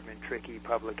 Test Department, Tricky,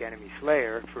 Public Enemy,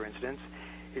 Slayer, for instance,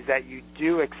 is that you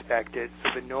do expect it, so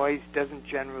the noise doesn't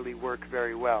generally work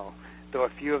very well, though a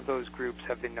few of those groups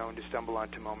have been known to stumble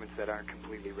onto moments that aren't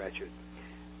completely wretched.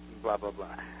 Blah, blah,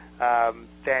 blah.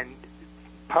 Then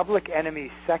Public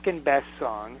Enemy's second best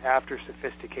song, after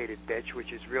Sophisticated Bitch,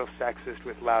 which is real sexist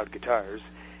with loud guitars,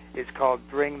 is called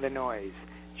Bring the Noise.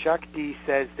 Chuck D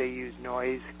says they use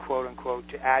noise, quote-unquote,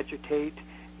 to agitate,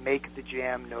 make the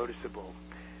jam noticeable.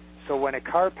 So when a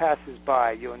car passes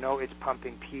by, you'll know it's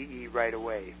pumping PE right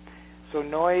away. So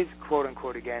noise,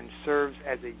 quote-unquote again, serves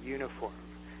as a uniform,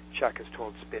 Chuck has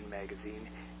told Spin magazine.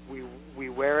 We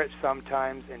wear it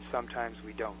sometimes, and sometimes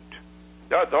we don't.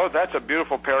 Oh, that's a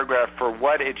beautiful paragraph for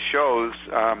what it shows.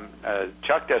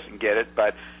 Chuck doesn't get it,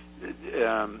 but...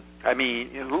 I mean,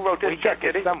 who wrote this? Well, Chuck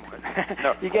Eddy? Somewhat.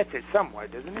 No. He gets it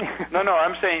somewhat, doesn't he? No,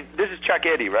 I'm saying this is Chuck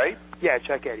Eddy, right? Yeah,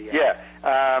 Chuck Eddy. Yeah.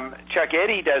 Chuck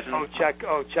Eddy doesn't. Chuck.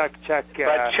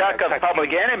 But Chuck of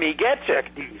Public Enemy gets it.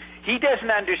 He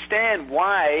doesn't understand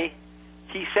why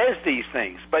he says these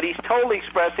things, but he's totally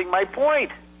expressing my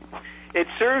point. It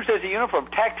serves as a uniform.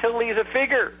 Tactility is a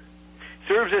figure.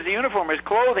 Serves as a uniform, as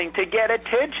clothing to get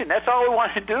attention. That's all we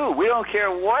want to do. We don't care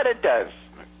what it does.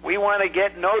 We want to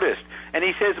get noticed. And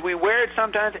he says we wear it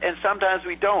sometimes and sometimes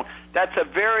we don't. That's a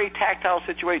very tactile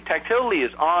situation. Tactility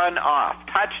is on, off.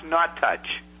 Touch, not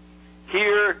touch.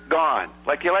 Here, gone.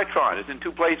 Like the electron is in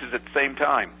two places at the same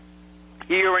time.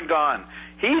 Here and gone.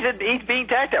 He's being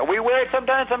tactile. We wear it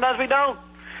sometimes we don't.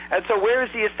 And so where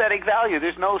is the aesthetic value?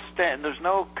 There's no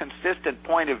consistent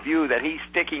point of view that he's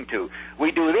sticking to.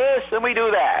 We do this and we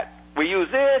do that. We use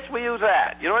this, we use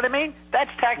that. You know what I mean?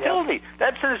 That's tactility. Yep.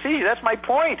 That's synesthesia. That's my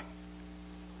point.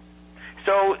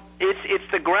 So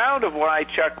it's the ground of why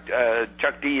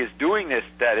Chuck D is doing this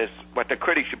that is what the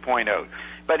critics should point out.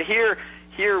 But here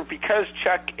because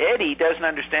Chuck Eddy doesn't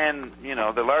understand,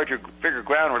 the larger, bigger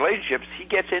ground relationships, he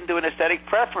gets into an aesthetic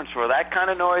preference for that kind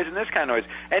of noise and this kind of noise.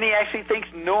 And he actually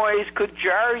thinks noise could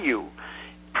jar you.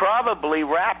 Probably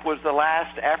rap was the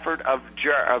last effort of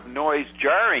noise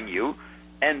jarring you,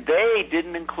 and they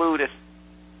didn't include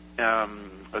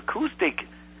acoustic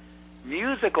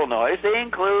musical noise. They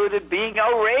included being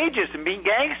outrageous and being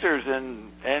gangsters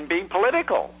and being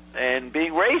political and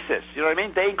being racist. You know what I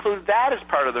mean? They include that as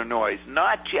part of their noise,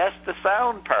 not just the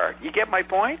sound part. You get my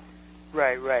point?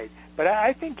 Right. But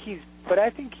I think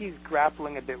he's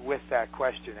grappling a bit with that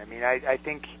question. I mean, I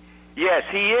think... Yes,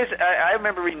 he is. I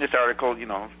remember reading this article,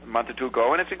 a month or two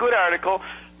ago, and it's a good article,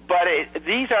 but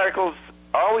these articles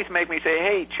always make me say,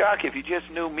 hey, Chuck, if you just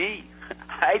knew me,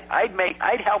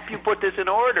 I'd help you put this in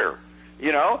order,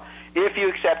 if you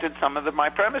accepted some of my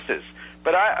premises.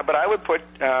 But I would put...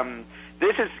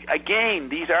 this is, again,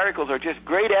 these articles are just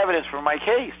great evidence for my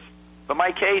case. But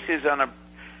my case is on a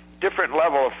different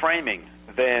level of framing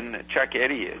than Chuck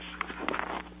Eddy is.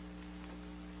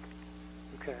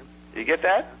 Okay. You get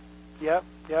that? Yep,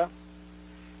 yeah.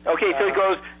 Okay, so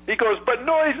he goes, but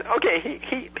noise. Okay,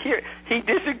 he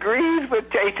disagrees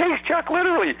with. He takes Chuck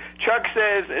literally. Chuck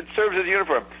says it serves as a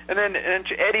uniform, and then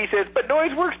Eddie says, but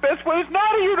noise works best when it's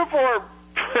not a uniform.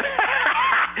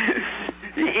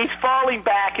 He's falling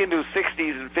back into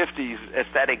 60s and 50s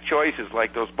aesthetic choices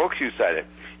like those books you cited.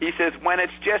 He says when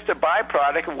it's just a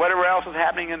byproduct of whatever else is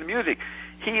happening in the music.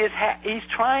 He's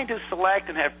trying to select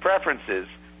and have preferences,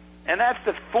 and that's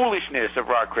the foolishness of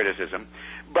rock criticism.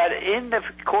 But in the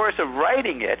course of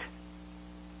writing it,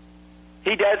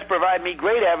 he does provide me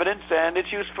great evidence, and it's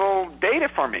useful data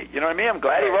for me. You know what I mean? I'm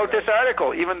glad he wrote this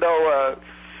article, even though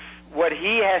what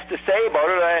he has to say about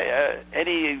it,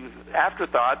 any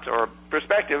afterthoughts or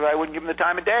perspective, I wouldn't give him the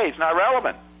time of day. It's not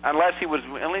relevant unless he was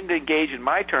willing to engage in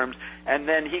my terms, and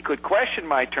then he could question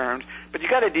my terms. But you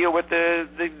got to deal with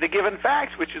the given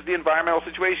facts, which is the environmental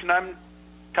situation I'm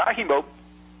talking about,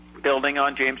 building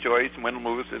on James Joyce and Wendell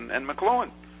Lewis and McLuhan.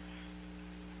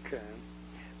 Okay.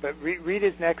 But read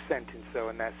his next sentence, though,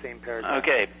 in that same paragraph.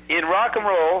 Okay. In rock and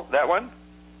roll, that one?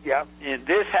 Yeah.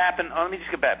 This happened, let me just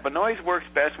get back. But noise works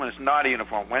best when it's not a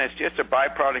uniform, when it's just a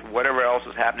byproduct of whatever else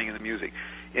is happening in the music.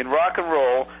 In rock and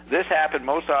roll, this happened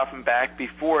most often back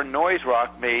before noise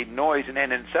rock made noise an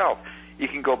end in itself. You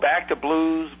can go back to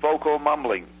blues, vocal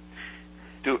mumbling.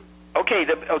 Just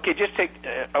take.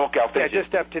 I'll finish.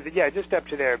 Just up to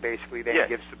there. Basically, then he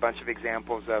gives a bunch of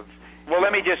examples of. Well,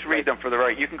 let me just read them for the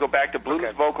right. You can go back to blues,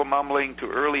 vocal mumbling, to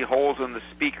early holes in the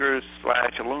speakers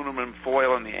 / aluminum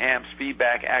foil in the amps,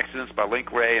 feedback accidents by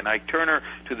Link Ray and Ike Turner,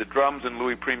 to the drums and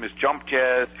Louis Prima's jump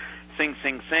jazz, Sing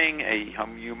Sing Sing, a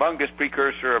humongous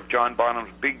precursor of John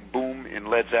Bonham's Big Boom in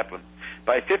Led Zeppelin.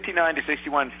 By 59 to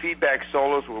 61, feedback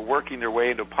solos were working their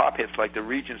way into pop hits like the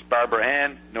Regents' Barbara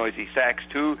Ann, Noisy Sax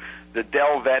 2, the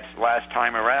Del Vets' Last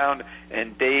Time Around,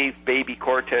 and Dave Baby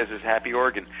Cortez's Happy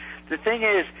Organ. The thing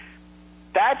is,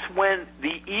 that's when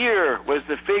the ear was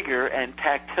the figure and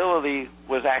tactility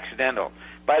was accidental.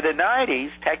 By the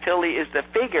 90s, tactility is the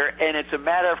figure, and it's a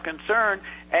matter of concern,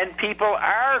 and people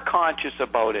are conscious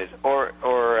about it, or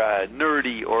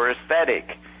nerdy, or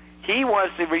aesthetic. He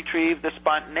wants to retrieve the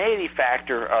spontaneity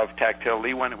factor of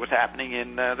tactility when it was happening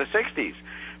in the 60s.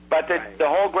 But the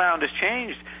whole ground has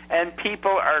changed, and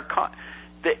people are...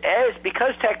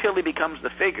 because tactility becomes the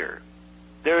figure,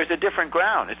 there is a different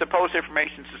ground. It's a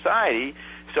post-information society,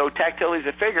 so tactility is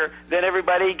a figure, then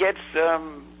everybody gets,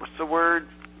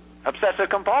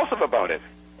 obsessive-compulsive about it.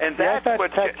 And that's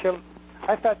what...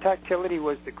 I thought tactility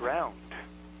was the ground.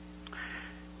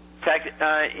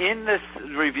 In this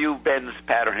review, Ben's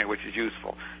pattern here, which is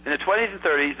useful. In the 20s and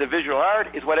 30s, the visual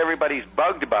art is what everybody's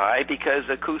bugged by because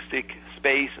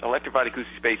electrified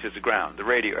acoustic space is the ground, the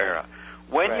radio era.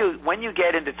 When you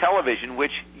get into television,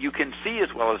 which you can see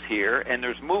as well as hear, and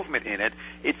there's movement in it,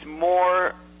 it's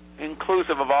more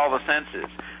inclusive of all the senses.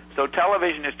 So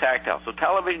television is tactile. So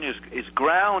television is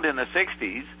ground in the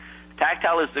 60s.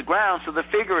 Tactile is the ground, so the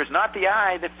figure is not the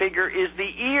eye, the figure is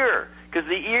the ear, because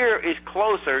the ear is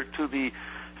closer to the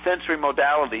sensory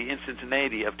modality,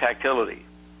 instantaneity of tactility.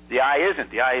 The eye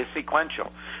isn't. The eye is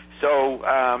sequential.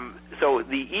 So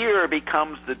the ear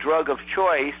becomes the drug of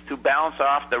choice to bounce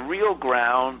off the real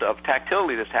ground of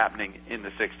tactility that's happening in the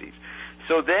 60s.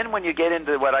 So then when you get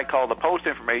into what I call the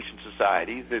post-information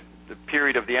society, the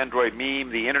period of the Android meme,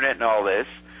 the Internet and all this,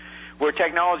 where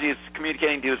technology is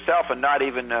communicating to itself and not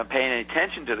even paying any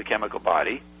attention to the chemical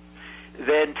body,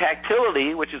 then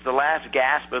tactility, which is the last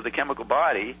gasp of the chemical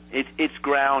body, its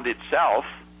ground itself,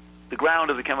 the ground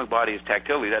of the chemical body is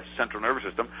tactility, that's the central nervous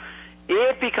system,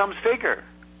 it becomes figure.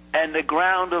 And the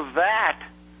ground of that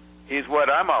is what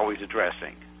I'm always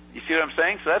addressing. You see what I'm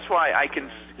saying? So that's why I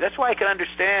can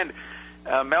understand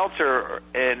Meltzer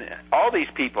and all these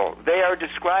people. They are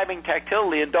describing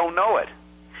tactility and don't know it.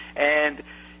 And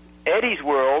Eddie's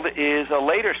world is a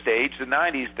later stage, the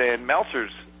 90s, than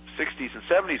Meltzer's 60s and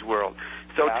 70s world.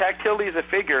 So tactility is a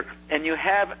figure, and you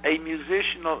have a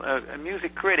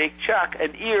music critic, Chuck,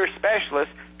 an ear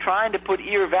specialist, trying to put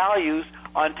ear values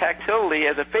on tactility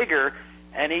as a figure,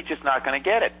 and he's just not going to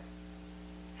get it.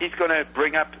 He's going to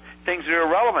bring up things that are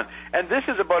irrelevant. And this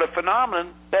is about a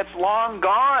phenomenon that's long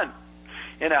gone.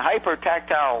 In a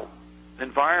hyper-tactile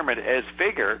environment as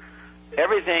figure,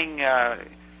 everything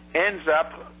ends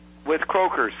up with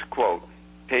Croker's quote,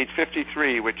 page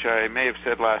 53, which I may have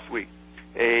said last week,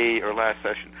 or last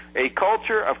session. A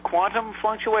culture of quantum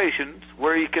fluctuations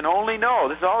where you can only know,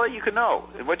 this is all that you can know.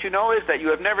 And what you know is that you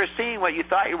have never seen what you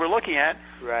thought you were looking at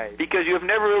because you have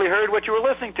never really heard what you were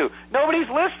listening to. Nobody's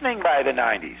listening by the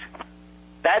 90s.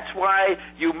 That's why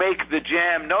you make the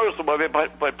jam noticeable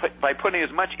by putting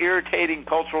as much irritating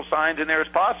cultural signs in there as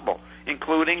possible,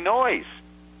 including noise.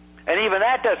 And even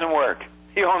that doesn't work.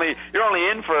 You're only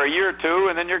in for a year or two,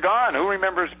 and then you're gone. Who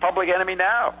remembers Public Enemy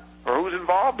now, or who's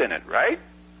involved in it? Right?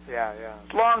 Yeah.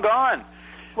 It's long gone.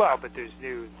 Well, but there's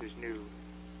new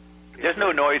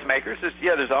noisemakers.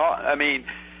 There's all. I mean,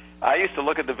 I used to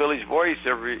look at the Village Voice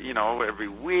every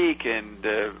week, and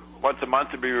once a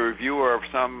month to be a reviewer of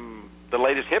the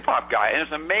latest hip hop guy, and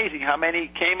it's amazing how many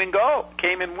came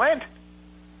and went.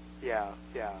 Yeah.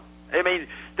 I mean,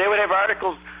 they would have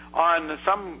articles on the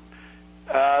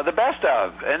best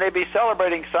of, and they'd be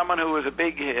celebrating someone who was a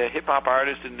big hip hop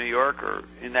artist in New York or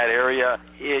in that area,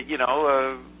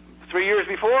 3 years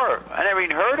before. I never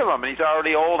even heard of him, and he's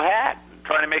already old hat,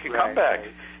 trying to make a comeback.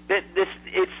 Right.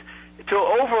 It's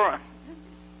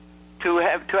to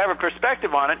have a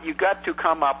perspective on it. You've got to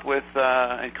come up with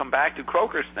and come back to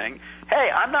Croker's thing. Hey,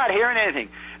 I'm not hearing anything.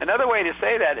 Another way to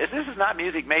say that is this is not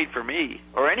music made for me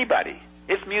or anybody.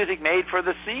 It's music made for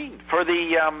the scene, for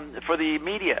the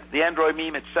media, the Android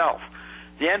meme itself.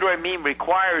 The Android meme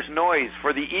requires noise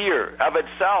for the ear of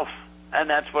itself, and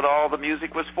that's what all the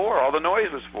music was for, all the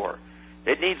noise was for.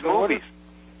 It needs movies.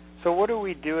 So what are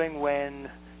we doing when,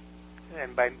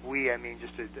 and by we I mean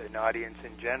just an audience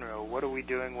in general, what are we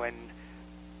doing when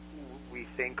we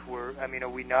think are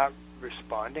we not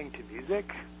responding to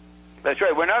music? That's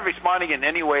right. We're not responding in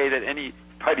any way that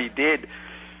anybody did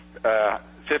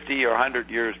 50 or 100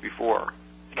 years before.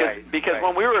 Because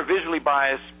when we were a visually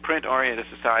biased, print-oriented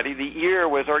society, the ear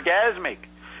was orgasmic,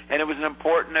 and it was an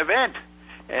important event.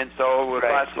 And so with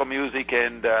classical music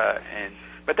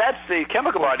but that's the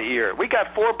chemical body ear. We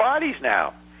got 4 bodies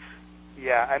now.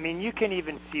 Yeah, I mean you can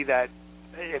even see that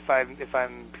if I'm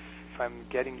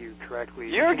getting you correctly.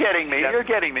 You're getting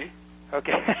me.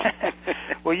 Okay.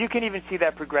 Well, you can even see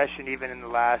that progression even in the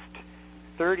last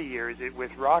 30 years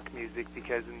with rock music,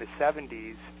 because in the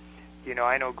 70s,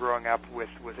 I know growing up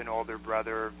with an older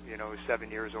brother,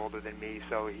 7 years older than me,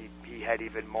 so he had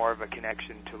even more of a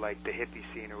connection to like the hippie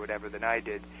scene or whatever than I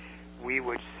did. We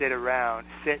would sit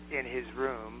in his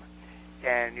room,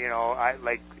 and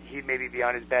he'd maybe be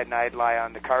on his bed and I'd lie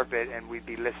on the carpet, and we'd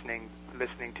be listening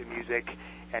to music,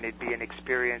 and it'd be an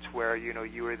experience where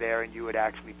you were there and you would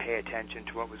actually pay attention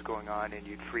to what was going on, and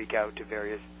you'd freak out to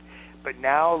various. But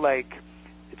now,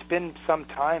 it's been some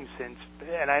time since,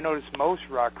 and I notice most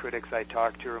rock critics I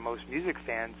talk to or most music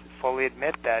fans fully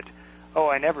admit that,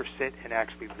 I never sit and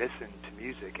actually listen to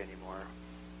music anymore.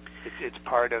 It's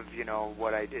part of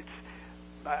what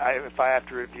if I have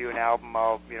to review an album,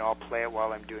 I'll play it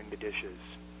while I'm doing the dishes,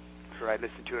 or I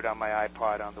listen to it on my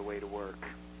iPod on the way to work.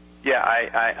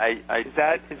 Yeah, is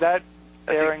that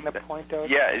bearing the point out?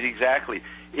 Yeah, exactly.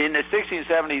 In the 60s and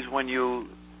 70s, when you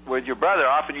with your brother,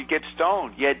 often you'd get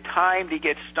stoned. You had time to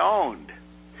get stoned.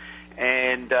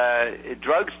 And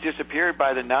drugs disappeared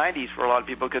by the 90s for a lot of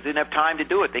people because they didn't have time to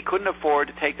do it. They couldn't afford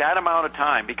to take that amount of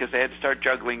time because they had to start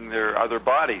juggling their other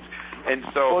bodies. And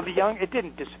so, it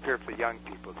didn't disappear for young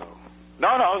people, though.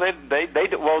 No, they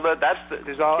well, that's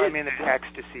there's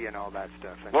ecstasy and all that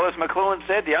stuff. Well, as McLuhan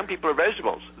said, the young people are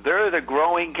vegetables. They're the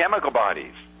growing chemical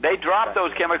bodies. They drop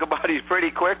those chemical bodies pretty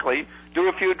quickly, do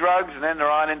a few drugs, and then they're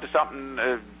on into something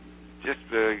just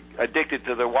addicted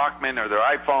to their Walkman or their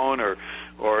iPhone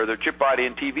or their chip body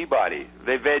and TV body.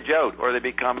 They veg out, or they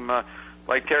become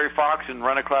like Terry Fox and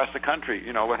run across the country,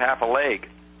 with half a leg.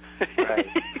 Right.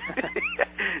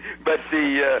 But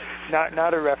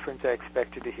not a reference I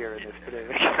expected to hear in this today.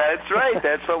 That's right.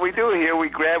 That's what we do here. We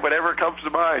grab whatever comes to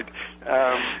mind.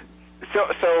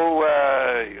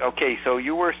 Okay. So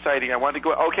you were citing. I wanted to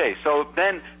go. Okay. So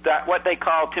then what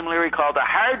Tim Leary called the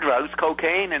hard drugs,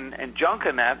 cocaine and junk,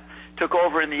 and that took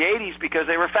over in the 80s because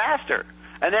they were faster,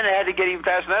 and then they had to get even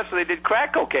faster than that, so they did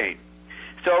crack cocaine.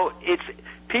 So it's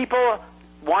people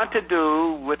want to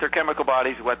do with their chemical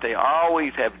bodies what they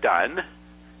always have done,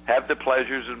 have the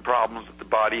pleasures and problems that the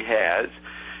body has,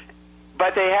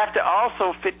 but they have to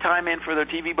also fit time in for their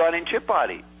TV body and chip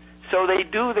body. So they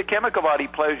do the chemical body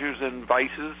pleasures and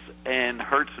vices and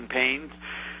hurts and pains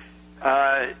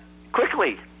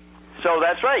quickly. So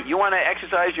that's right. You want to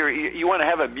exercise you want to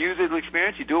have a musical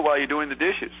experience, you do it while you're doing the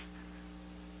dishes.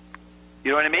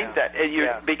 You know what I mean?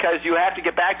 Because you have to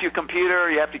get back to your computer,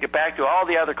 you have to get back to all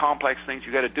the other complex things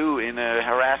you got to do in a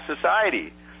harassed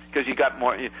society. Because you got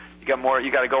to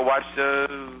go watch the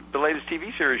latest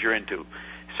TV series you're into.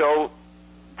 So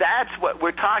that's what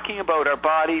we're talking about. Our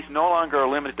bodies no longer are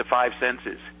limited to 5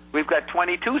 senses. We've got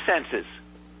 22 senses.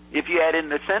 If you add in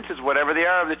the senses, whatever they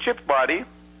are, of the chip body,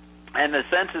 and the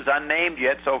senses unnamed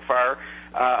yet so far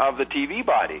of the TV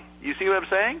body. You see what I'm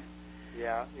saying?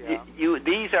 Yeah.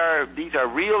 These are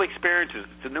real experiences.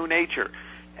 It's a new nature,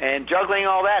 and juggling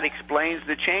all that explains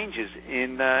the changes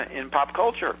in pop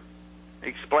culture.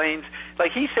 explains,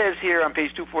 like he says here on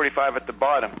page 245 at the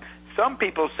bottom, some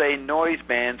people say noise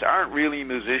bands aren't really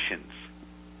musicians.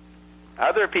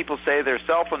 Other people say they're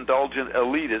self-indulgent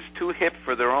elitists, too hip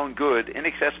for their own good,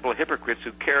 inaccessible hypocrites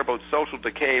who care about social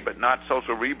decay but not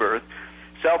social rebirth,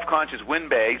 self-conscious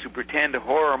windbags who pretend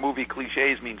horror movie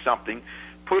cliches mean something,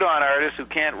 put-on artists who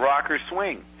can't rock or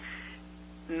swing.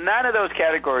 None of those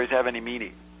categories have any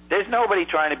meaning. There's nobody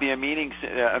trying to be a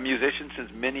musician since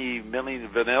Milli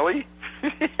Vanilli.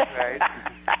 Right.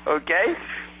 Okay?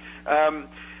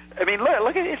 I mean,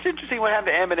 look at it's interesting what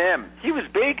happened to Eminem. He was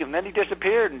big and then he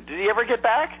disappeared. And did he ever get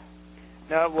back?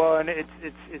 No, well, and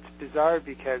it's bizarre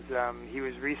because he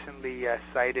was recently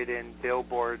cited in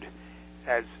Billboard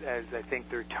as I think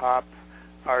their top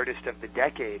artist of the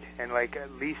decade, and like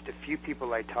at least a few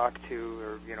people I talked to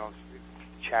or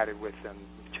chatted with them,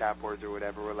 chat boards or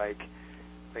whatever, were like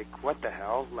what the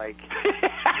hell, like.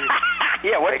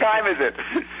 Yeah, what time is it?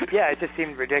 Yeah, it just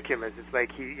seemed ridiculous. It's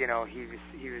like he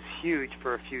was huge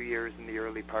for a few years in the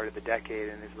early part of the decade,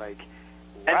 and it's like,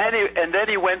 what? And then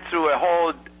he went through a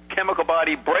whole chemical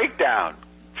body breakdown.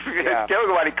 Yeah.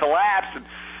 Chemical body collapsed, and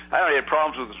I don't know, he had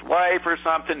problems with his wife or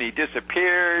something. He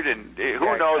disappeared, and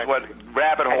who knows what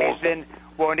rabbit holes. And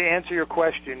to answer your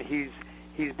question,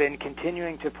 he's been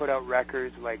continuing to put out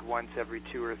records like once every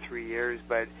 2 or 3 years,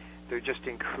 but they're just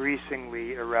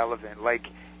increasingly irrelevant. Like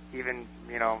even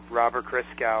Robert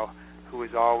Christgau, who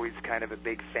was always kind of a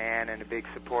big fan and a big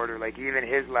supporter. Like even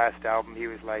his last album, he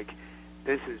was like,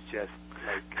 "This is just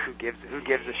like who gives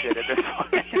a shit at this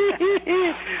point."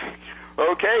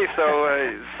 Okay,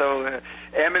 so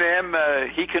Eminem,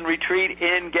 he can retreat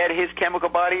and get his chemical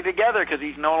body together because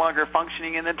he's no longer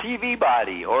functioning in the TV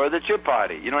body or the chip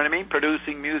body. You know what I mean?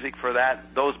 Producing music for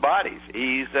those bodies.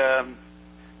 He's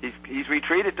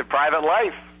retreated to private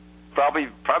life.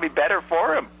 Probably better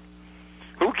for him.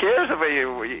 Who cares if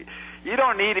you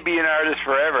don't need to be an artist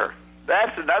forever.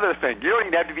 That's another thing. You don't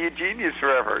even have to be a genius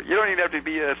forever. You don't even have to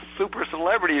be a super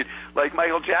celebrity like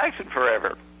Michael Jackson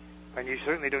forever. And you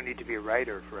certainly don't need to be a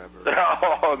writer forever.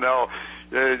 Oh, no.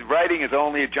 Writing is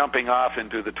only a jumping off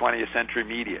into the 20th century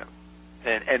media.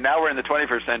 And now we're in the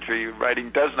 21st century.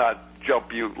 Writing does not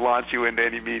launch you into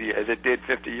any media as it did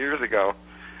 50 years ago.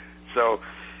 So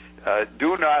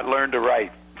do not learn to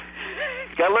write.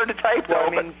 You got to learn to type, though.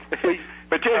 Well,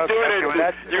 but just do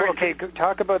it. Okay,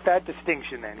 talk about that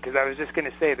distinction then, because I was just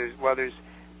going to say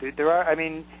there are. I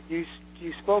mean, you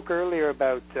spoke earlier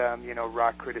about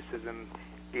rock criticism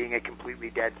being a completely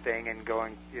dead thing and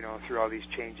going through all these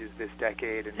changes this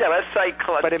decade. And, yeah, let's cite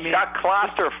Chuck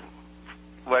Kloster,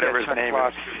 whatever his name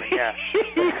is. Yeah.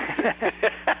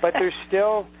 But there's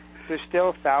still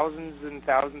thousands and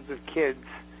thousands of kids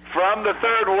from the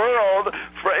third world,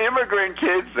 for immigrant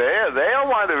kids there, they'll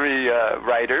want to be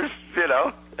writers,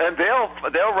 and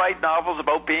they'll write novels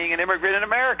about being an immigrant in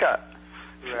America,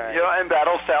 right. And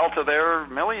that'll sell to their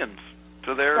millions.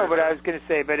 To their. No, but I was going to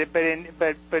say, but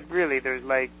really, there's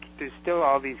still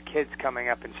all these kids coming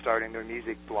up and starting their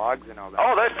music blogs and all that.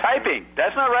 Oh, that's typing.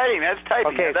 That's not writing. That's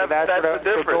typing. Okay, so that's the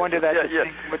difference. So go into that.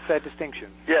 Yeah. What's that distinction?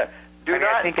 Yeah.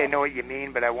 I think I know what you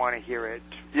mean, but I want to hear it.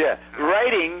 Yeah.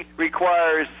 Writing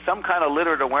requires some kind of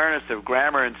literate awareness of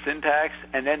grammar and syntax,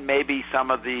 and then maybe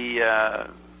some of the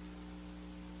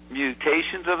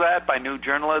mutations of that by new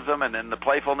journalism, and then the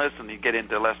playfulness, and you get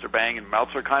into Lester Bang and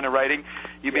Meltzer kind of writing.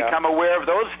 You become aware of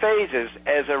those phases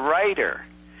as a writer.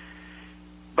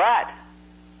 But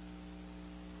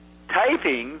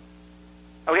typing,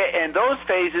 and those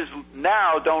phases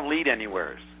now don't lead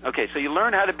anywhere. Okay, so you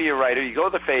learn how to be a writer, you go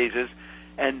the phases,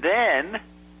 and then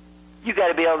you got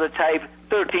to be able to type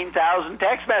 13,000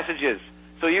 text messages.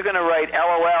 So you're going to write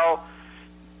LOL,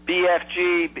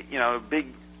 BFG, big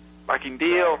fucking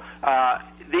deal.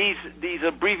 These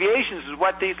abbreviations is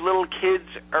what these little kids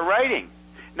are writing.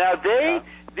 Now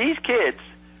these kids,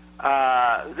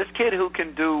 this kid who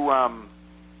can do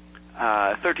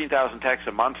 13,000 texts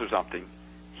a month or something,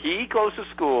 he goes to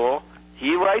school.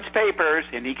 He writes papers,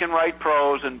 and he can write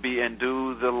prose and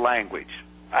do the language.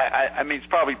 I mean, it's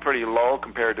probably pretty low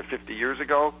compared to 50 years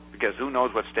ago, because who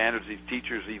knows what standards these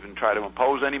teachers even try to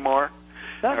impose anymore.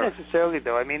 Not necessarily,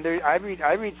 though. I mean, I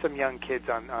read some young kids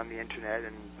on the internet,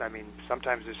 and I mean,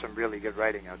 sometimes there's some really good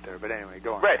writing out there. But anyway,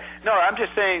 go on. Right. No, I'm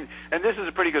just saying, and this is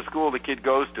a pretty good school the kid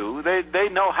goes to. They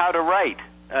know how to write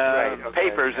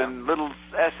papers and little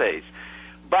essays.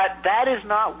 But that is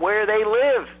not where they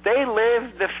live. They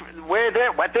live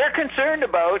what they're concerned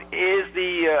about is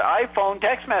the iPhone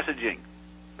text messaging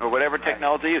or whatever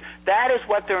technology is. That is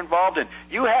what they're involved in.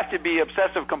 You have to be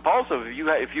obsessive compulsive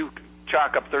if you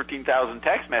chalk up 13,000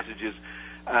 text messages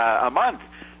a month.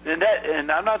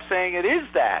 And I'm not saying it is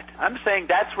that. I'm saying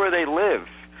that's where they live.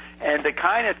 And the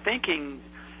kind of thinking,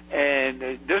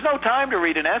 and there's no time to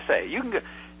read an essay. You can,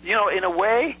 in a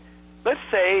way, let's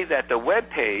say that the web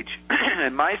page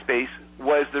in MySpace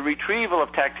was the retrieval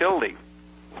of tactility,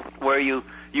 where you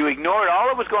ignored all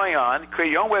that was going on,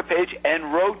 created your own web page,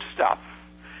 and wrote stuff,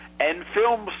 and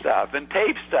filmed stuff, and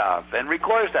taped stuff, and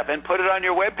recorded stuff, and put it on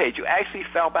your web page. You actually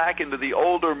fell back into the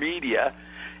older media.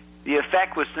 The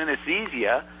effect was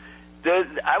synesthesia.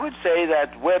 I would say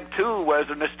that Web 2 was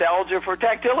a nostalgia for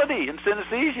tactility and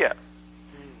synesthesia.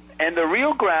 And the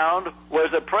real ground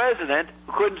was a president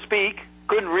who couldn't speak,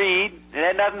 couldn't read, and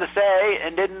had nothing to say,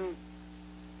 and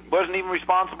wasn't even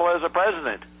responsible as a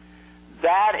president.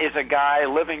 That is a guy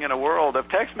living in a world of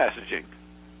text messaging.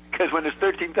 Because when there's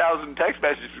 13,000 text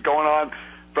messages going on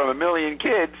from 1 million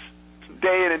kids,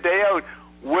 day in and day out,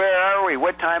 where are we?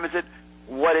 What time is it?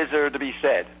 What is there to be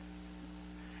said?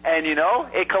 And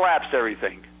it collapsed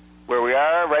everything. Where we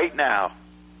are right now,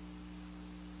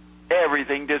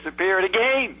 everything disappeared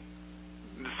again.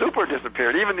 Super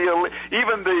disappeared. Even the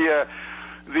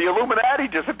Illuminati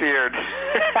disappeared.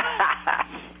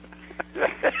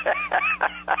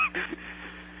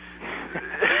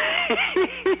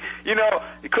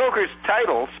 Croker's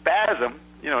title, Spasm,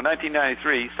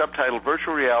 1993, subtitle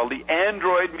Virtual Reality,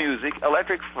 Android Music,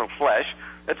 Electric Flesh.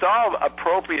 It's all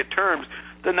appropriate terms.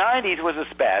 The 90s was a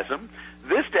spasm.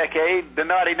 This decade, the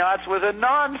Naughty Knots was a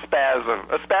non-spasm,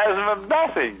 a spasm of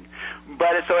nothing.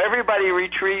 But so everybody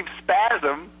retrieved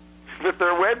spasm with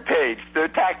their web page, their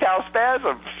tactile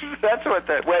spasm. That's what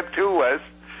that Web 2 was.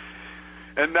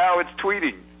 And now it's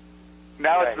tweeting.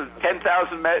 Now it's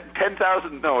 10,000, it's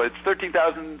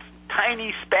 13,000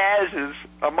 tiny spazzes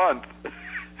a month.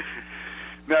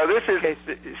 Now this is,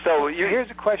 so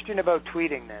here's a question about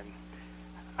tweeting then.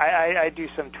 I do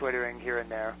some Twittering here and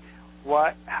there.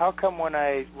 How come when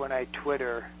I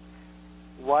Twitter,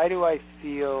 why do I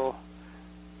feel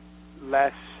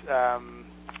less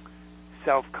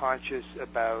self-conscious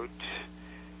about,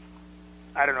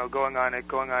 I don't know, going on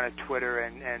a Twitter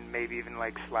and maybe even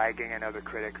like slagging another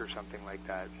critic or something like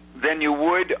that? Than you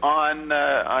would on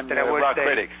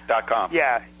rockcritics.com.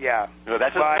 Yeah. No,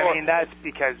 that's that's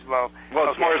because it's more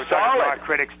solid.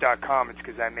 rockcritics.com, it's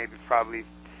because I've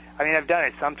done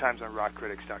it sometimes on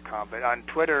rockcritics.com, but on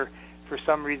Twitter, for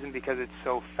some reason, because it's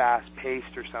so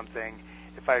fast-paced or something,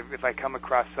 if I come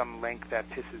across some link that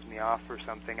pisses me off or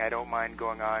something, I don't mind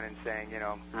going on and saying,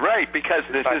 right, because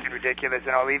this is ridiculous,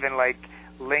 and I'll even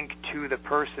link to the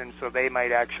person so they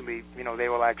might actually, they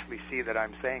will actually see that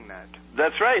I'm saying that.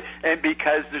 That's right, and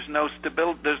because there's no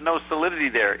stability, there's no solidity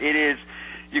there. It is,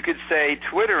 you could say,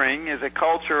 Twittering is a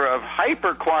culture of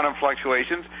hyper quantum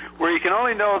fluctuations, where you can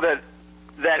only know that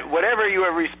whatever you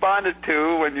have responded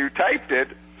to when you typed it,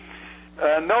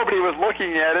 nobody was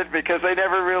looking at it because they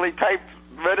never really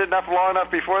read enough long enough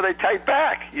before they typed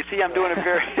back. You see, I'm doing a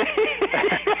very...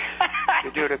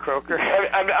 You're doing a Croker?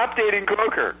 I'm updating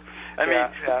Croker.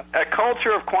 A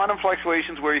culture of quantum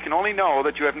fluctuations where you can only know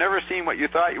that you have never seen what you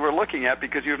thought you were looking at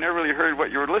because you've never really heard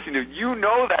what you were listening to. You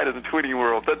know that in the tweeting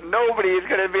world, that nobody is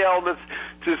going to be able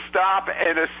to stop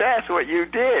and assess what you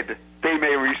did. They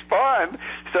may respond.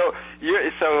 So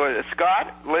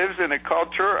Scott lives in a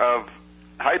culture of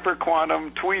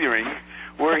hyper-quantum tweetering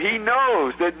where he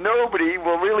knows that nobody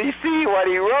will really see what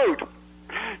he wrote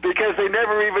because they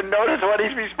never even notice what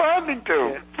he's responding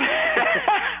to.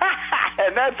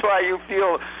 And that's why you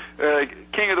feel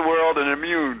king of the world and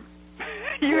immune.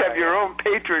 You have your own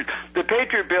Patriot. The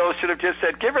Patriot Bill should have just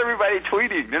said, give everybody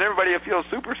tweeting, then everybody will feel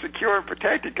super secure and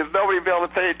protected because nobody will be able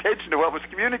to pay attention to what was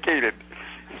communicated.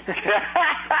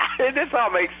 This all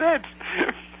makes sense.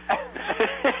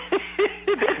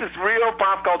 This is real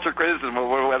pop culture criticism of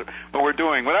what we're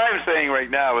doing. What I'm saying right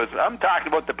now is I'm talking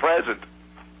about the present.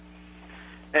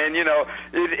 And,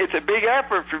 it's a big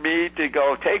effort for me to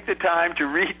go take the time to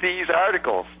read these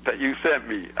articles that you sent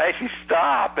me. I actually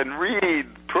stop and read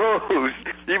prose,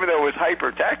 even though it was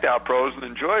hyper-tactile prose and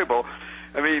enjoyable.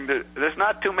 There's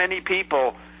not too many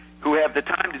people who have the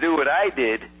time to do what I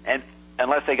did, and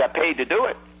unless they got paid to do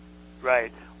it.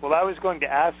 Right. Well, I was going to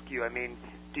ask you,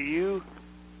 do you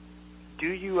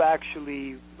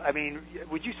actually,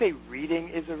 would you say reading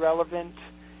is irrelevant?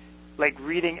 Like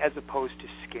reading as opposed to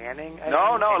scanning?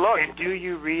 Look. And do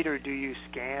you read or do you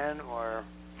scan or?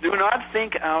 Do not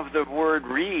think of the word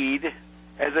read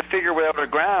as a figure without a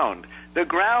ground. The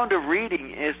ground of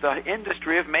reading is the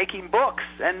industry of making books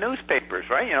and newspapers,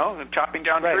 right? Chopping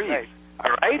down trees. Right.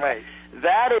 All right? Right.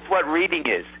 That is what reading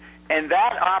is. And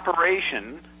that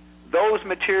operation, those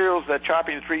materials that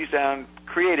chopping the trees down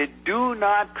created, do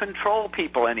not control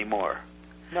people anymore.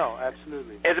 No,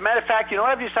 absolutely. As a matter of fact, you know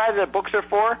what I've decided that books are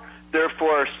for? They're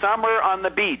for summer on the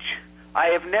beach. I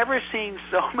have never seen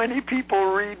so many people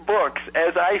read books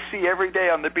as I see every day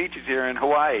on the beaches here in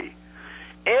Hawaii.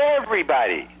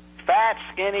 Everybody, fat,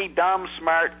 skinny, dumb,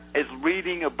 smart, is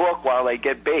reading a book while they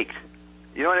get baked.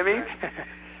 You know what I mean?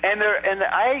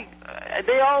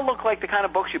 They all look like the kind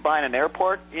of books you buy in an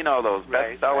airport. You know, those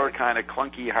bestseller kind of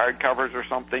clunky hardcovers or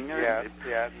something.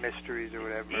 Yeah, mysteries or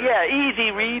whatever. Yeah,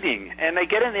 easy reading. And they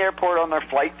get in the airport on their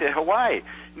flight to Hawaii.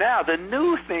 Now, the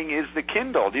new thing is the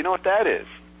Kindle. Do you know what that is?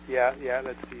 Yeah,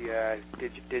 that's the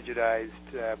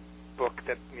digitized book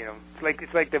that, you know,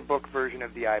 it's like the book version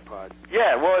of the iPod.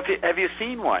 Yeah, well, have you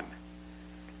seen one?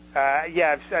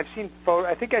 Yeah, I've seen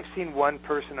I think I've seen one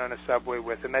person on a subway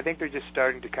with them. I think they're just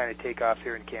starting to kind of take off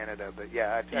here in Canada, but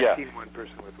I've seen one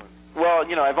person with one. Well,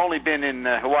 you know, I've only been in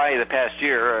Hawaii the past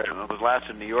year. I was last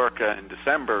in New York in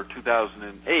December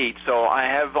 2008, so I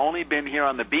have only been here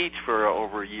on the beach for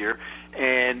over a year.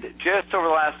 And just over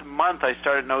the last month, I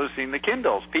started noticing the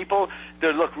Kindles. People,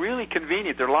 they look really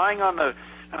convenient. They're lying on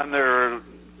their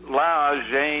lounge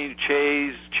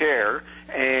chaise chair,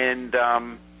 and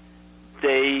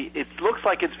it looks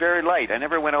like it's very light. I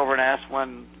never went over and asked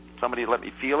somebody to let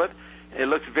me feel it. It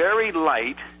looks very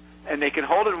light, and they can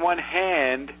hold it in one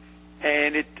hand,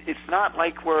 and it's not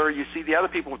like where you see the other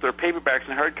people with their paperbacks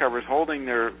and hardcovers holding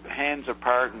their hands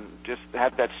apart and just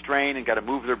have that strain and got to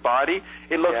move their body.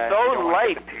 It looks so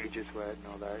light. The pages wet and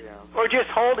all that, Or just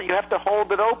hold it. You have to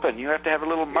hold it open. You have to have a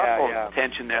little muscle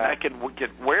tension there. That can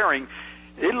get wearing.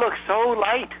 It looks so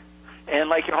light. And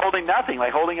like you're holding nothing,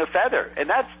 like holding a feather, and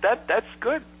that's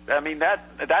good. I mean, that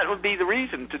would be the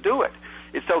reason to do it.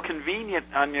 It's so convenient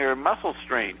on your muscle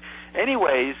strain.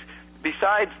 Anyways,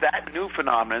 besides that new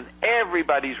phenomenon,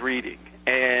 everybody's reading,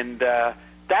 and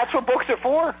that's what books are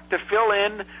for, to fill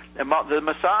in the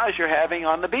massage you're having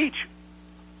on the beach.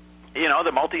 You know,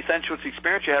 the multi-sensuous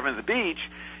experience you're having at the beach.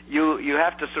 You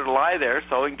have to sort of lie there,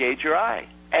 so engage your eye.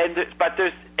 But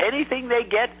there's anything they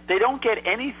don't get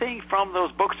anything from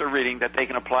those books they're reading that they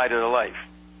can apply to their life.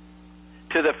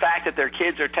 To the fact that their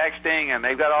kids are texting and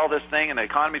they've got all this thing and the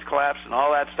economy's collapsed and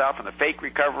all that stuff and the fake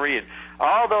recovery and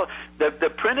all the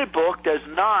printed book does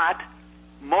not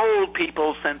mold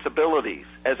people's sensibilities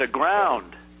as a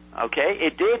ground. Okay?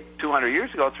 It did 200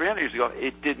 years ago, 300 years ago.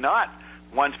 It did not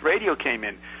once radio came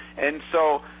in. And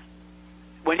so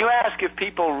when you ask if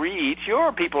people read,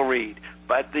 sure, people read.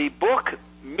 But the book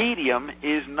medium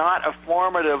is not a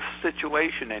formative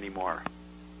situation anymore.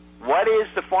 What is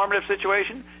the formative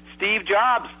situation? Steve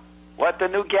Jobs. What the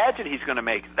new gadget he's going to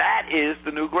make. That is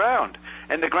the new ground.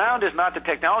 And the ground is not the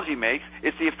technology he makes,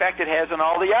 it's the effect it has on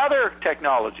all the other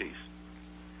technologies.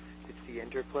 It's the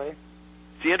interplay?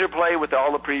 It's the interplay with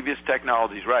all the previous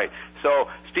technologies, right. So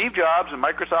Steve Jobs and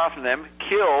Microsoft and them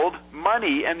killed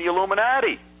money and the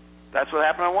Illuminati. That's what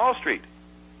happened on Wall Street.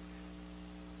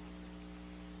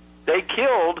 They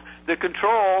killed the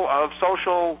control of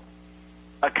social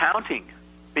accounting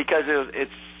because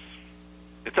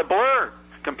it's a blur.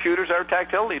 Computers are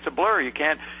tactility. It's a blur. You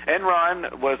can't.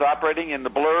 Enron was operating in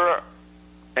the blur,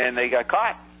 and they got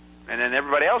caught. And then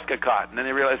everybody else got caught. And then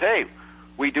they realized, hey,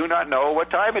 we do not know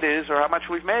what time it is or how much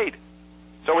we've made.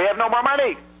 So we have no more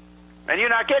money, and you're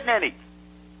not getting any.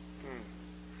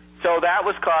 So that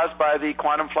was caused by the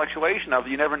quantum fluctuation of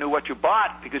you never knew what you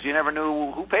bought because you never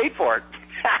knew who paid for it.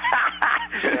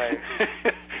 Right.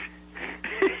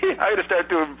 I'm going to start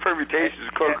doing permutations,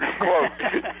 quote.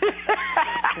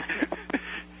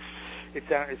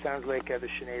 It sounds like the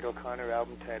Sinead O'Connor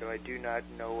album title, I Do Not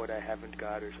Know What I Haven't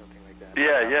Got, or something like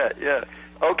that. Yeah.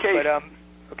 Okay. But,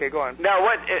 okay, go on. Now,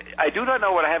 I do not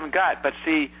know what I haven't got, but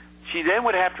see, she then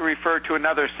would have to refer to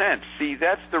another sense. See,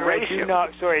 that's the ratio.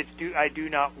 I do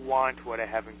not want what I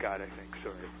haven't got, I think,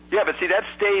 sorry. Yeah, but see, that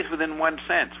stays within one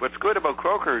sense. What's good about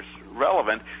Croker's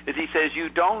relevant is he says you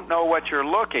don't know what you're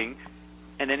looking,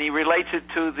 and then he relates it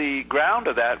to the ground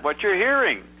of that, what you're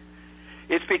hearing.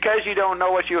 It's because you don't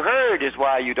know what you heard is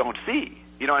why you don't see.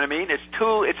 You know what I mean?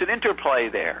 It's an interplay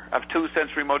there of two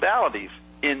sensory modalities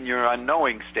in your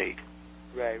unknowing state.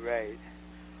 Right.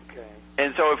 Okay.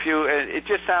 And so it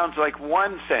just sounds like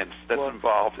one sense that's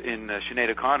involved in Sinead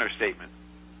O'Connor's statement.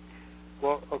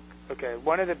 Well, okay.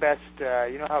 One of the best,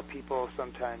 you know how people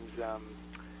sometimes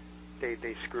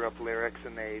they screw up lyrics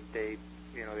and they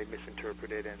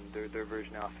misinterpret it, and their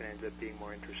version often ends up being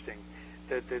more interesting.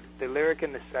 The lyric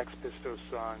in the Sex Pistols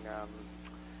song,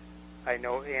 I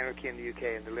know Anarchy in the UK,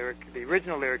 and the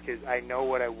original lyric is, I know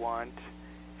what I want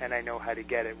and I know how to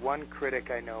get it. One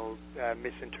critic I know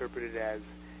misinterpreted as,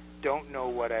 don't know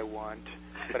what I want,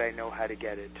 but I know how to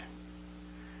get it.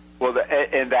 Well,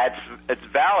 it's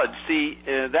valid. See,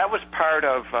 that was part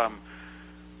of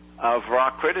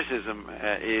rock criticism.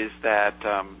 Is that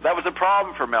was a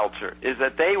problem for Meltzer? Is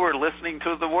that they were listening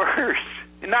to the words,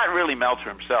 not really Meltzer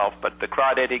himself, but the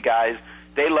crawdaddy guys.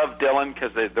 They loved Dylan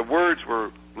because the words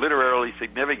were literally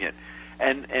significant.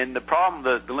 And the problem,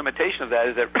 the limitation of that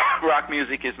is that rock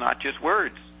music is not just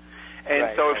words. And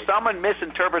right, so right. if someone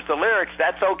misinterprets the lyrics,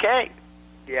 that's okay.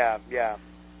 Yeah,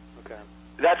 okay.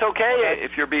 That's okay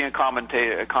if you're being a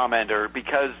commenter,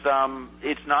 because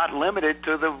it's not limited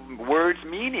to the word's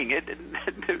meaning.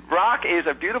 Rock is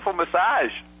a beautiful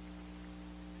massage.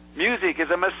 Music is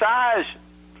a massage.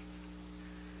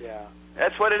 Yeah.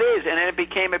 That's what it is. And then it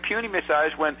became a puny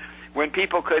massage when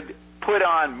people could put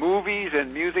on movies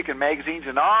and music and magazines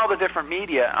and all the different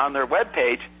media on their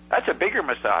webpage. That's a bigger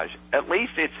massage. At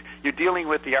least you're dealing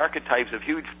with the archetypes of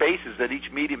huge spaces that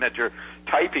each medium that you're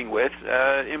typing with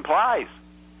implies.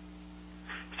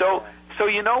 So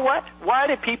you know what? Why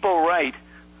do people write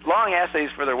long essays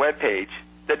for their webpage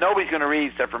that nobody's going to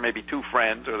read except for maybe two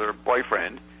friends or their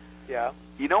boyfriend? Yeah.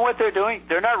 You know what they're doing?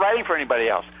 They're not writing for anybody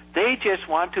else. They just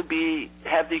want to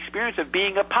have the experience of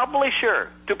being a publisher,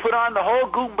 to put on the whole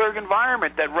Gutenberg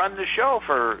environment that run the show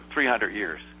for 300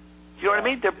 years. You know what I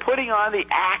mean? They're putting on the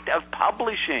act of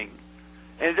publishing.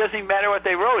 And it doesn't even matter what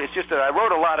they wrote. It's just that I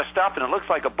wrote a lot of stuff and it looks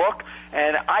like a book,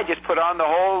 and I just put on the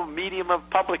whole medium of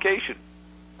publication,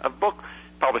 of book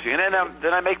publishing. And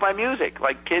then I make my music,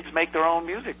 like kids make their own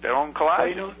music, their own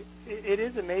collages. Well, you know, it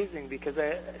is amazing because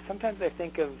sometimes I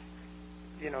think of,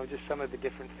 you know, just some of the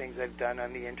different things I've done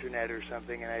on the internet or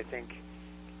something, and I think,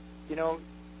 you know,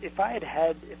 if I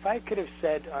could have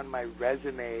said on my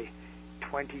resume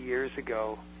 20 years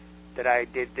ago that I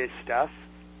did this stuff,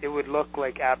 it would look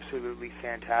like absolutely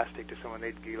fantastic to someone.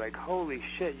 They'd be like, holy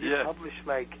shit, you published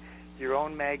like your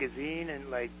own magazine and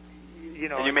like, you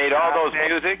know, and you made all those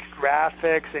music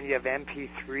graphics and you have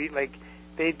MP3, like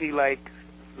they'd be like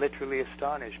literally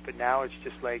astonished. But now it's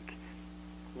just like,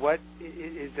 what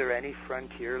is there any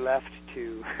frontier left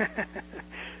to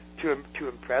to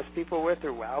impress people with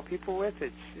or wow people with?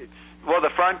 It's well, the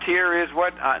frontier is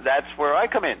what that's where I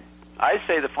come in. I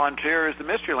say the frontier is the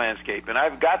mystery landscape, and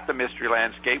I've got the mystery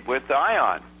landscape with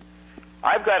Ion.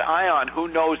 I've got Ion, who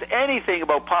knows anything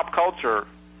about pop culture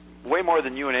way more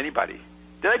than you and anybody.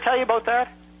 Did I tell you about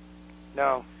that?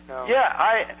 No.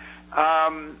 Yeah,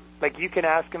 like you can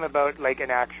ask him about like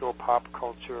an actual pop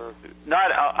culture.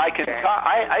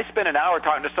 I spent an hour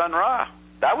talking to Sun Ra.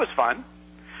 That was fun.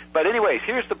 But anyways,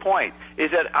 here's the point: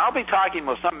 is that I'll be talking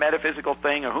about some metaphysical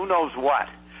thing or who knows what,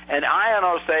 and Ion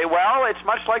will say, "Well, it's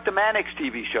much like the Mannix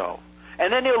TV show,"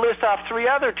 and then he'll list off 3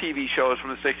 other TV shows from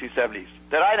the 60s, 70s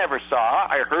that I never saw,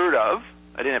 I heard of,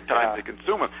 I didn't have time to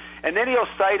consume them, and then he'll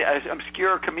cite an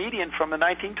obscure comedian from the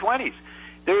 1920s.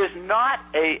 There is not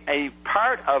a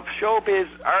part of Showbiz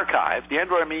Archive, the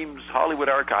Android Memes Hollywood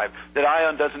Archive, that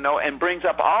Ion doesn't know and brings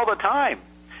up all the time.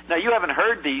 Now, you haven't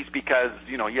heard these because,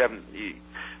 you know,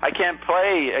 I can't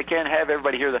have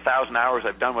everybody hear the 1,000 hours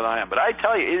I've done with Ion, but I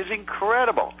tell you, it is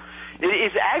incredible. It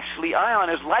is actually,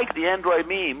 Ion is like the Android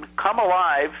meme come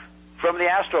alive from the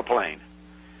astral plane.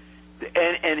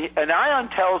 And Ion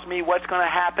tells me what's going to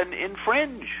happen in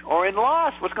Fringe or in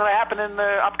Lost, what's going to happen in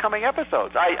the upcoming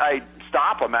episodes. I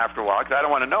stop them after a while because I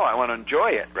don't want to know. I want to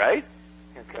enjoy it, right?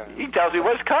 Okay. He tells me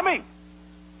what's coming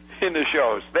in the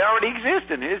shows. They already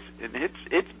exist in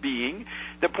its being.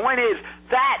 The point is,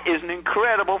 that is an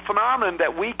incredible phenomenon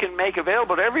that we can make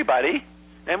available to everybody,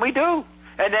 and we do.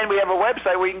 And then we have a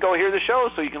website where you can go hear the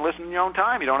show so you can listen in your own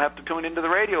time. You don't have to tune into the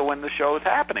radio when the show is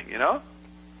happening, you know?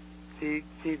 See,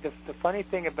 the funny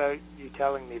thing about you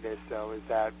telling me this, though, is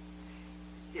that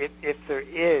if there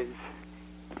is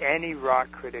any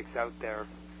rock critics out there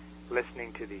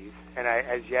listening to these, and I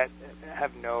as yet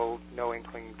have no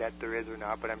inkling that there is or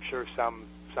not, but I'm sure some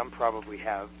probably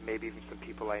have, maybe even some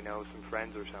people I know, some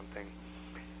friends or something,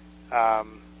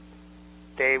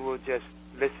 they will just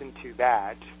listen to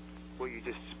that, what you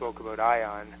just spoke about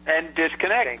Ion. And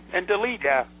disconnect and delete.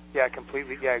 Yeah,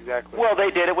 completely. Yeah, exactly. Well,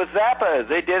 they did it with Zappa.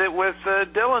 They did it with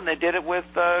Dylan. They did it with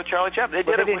Charlie Chaplin.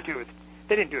 They didn't do it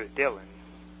with Dylan.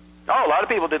 Oh, a lot of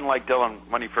people didn't like Dylan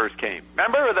when he first came.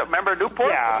 Remember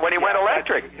Newport when he went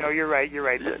electric? No, you're right.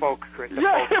 The folk.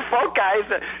 The folk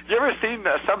guys. You ever seen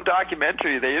some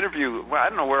documentary? They interview. Well, I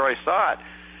don't know where I saw it.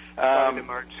 The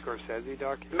Martin Scorsese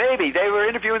documentary. Maybe they were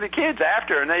interviewing the kids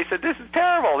after, and they said this is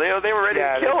terrible. They were ready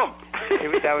to kill him.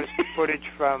 That was footage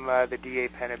from one of the D.A.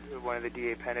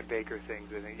 Pennebaker things,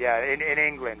 I think. Yeah, in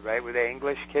England, right? Were they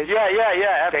English kids?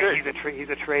 Yeah. After he's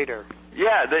a traitor.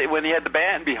 Yeah, when he had the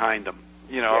band behind him.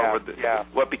 You know,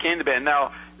 what became the band.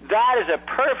 Now, that is a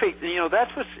perfect,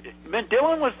 that's what,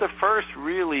 Dylan was the first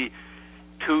really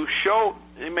to show,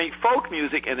 make folk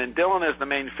music, and then Dylan as the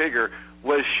main figure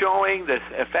was showing the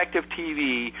effect of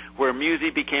TV where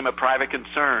music became a private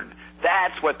concern.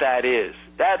 That's what that is.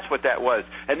 That's what that was.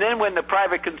 And then when the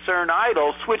private concern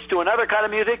idol switched to another kind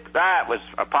of music, that was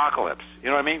apocalypse. You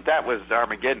know what I mean? That was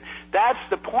Armageddon. That's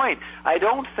the point. I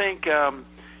don't think the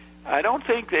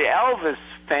Elvis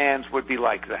fans would be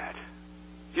like that.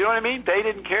 Do you know what I mean? They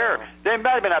didn't care. They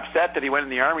might have been upset that he went in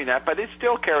the army and that, but it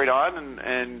still carried on,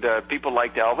 and people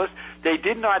liked Elvis. They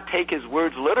did not take his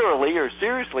words literally or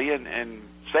seriously and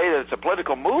say that it's a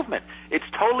political movement. It's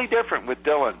totally different with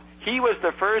Dylan. He was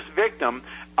the first victim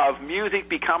of music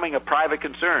becoming a private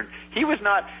concern. He was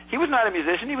not a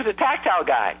musician. He was a tactile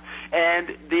guy.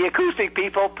 And the acoustic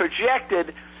people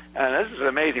projected, and this is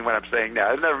amazing what I'm saying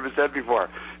now. It's never been said before.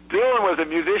 Dylan was a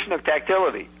musician of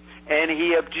tactility, and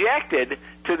he objected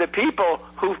to the people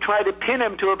who tried to pin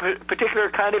him to a particular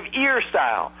kind of ear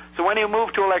style. So when he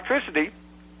moved to electricity,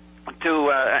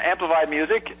 to amplified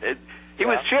music, he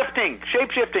was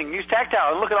shape-shifting, used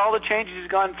tactile, and look at all the changes he's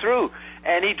gone through.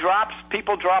 And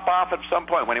people drop off at some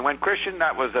point. When he went Christian,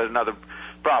 that was another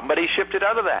problem. But he shifted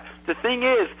out of that. The thing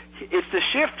is, it's the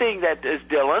shifting that is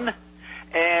Dylan,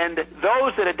 and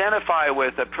those that identify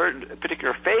with a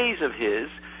particular phase of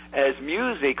his as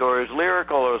music or as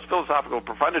lyrical or as philosophical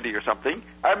profundity or something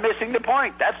are missing the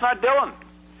point. That's not Dylan.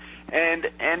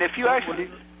 And if you actually...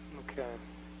 Okay.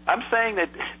 I'm saying that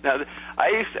now.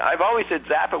 I've always said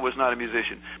Zappa was not a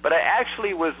musician, but I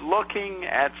actually was looking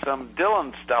at some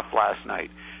Dylan stuff last night.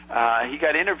 He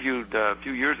got interviewed a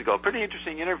few years ago, a pretty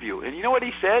interesting interview. And you know what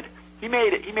he said?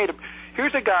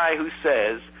 Here's a guy who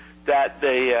says that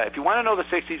if you want to know the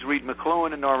 '60s, read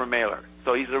McLuhan and Norman Mailer.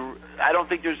 So I don't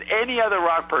think there's any other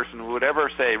rock person who would ever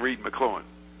say read McLuhan.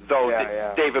 Though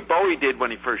David Bowie did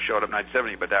when he first showed up in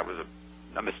 1970, but that was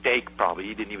a mistake, probably.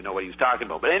 He didn't even know what he was talking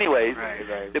about. But anyways,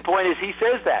 right. The point is he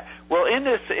says that. Well, in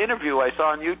this interview I saw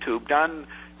on YouTube,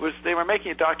 they were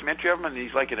making a documentary of him, and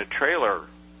he's like in a trailer.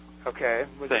 Okay.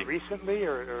 Was it recently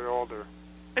or older?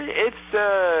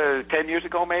 It's 10 years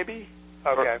ago, maybe.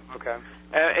 Okay.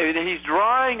 And he's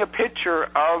drawing a picture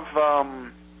of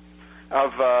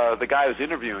the guy who's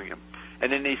interviewing him,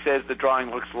 and then he says the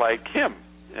drawing looks like him,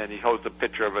 and he holds a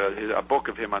picture of a book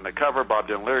of him on the cover, Bob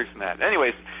Dylan lyrics and that.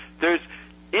 Anyways,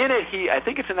 I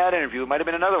think it's in that interview, it might have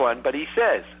been another one, but he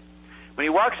says, when he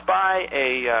walks by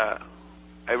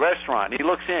a restaurant, he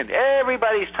looks in,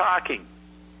 everybody's talking.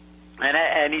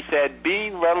 And he said,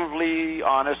 being relatively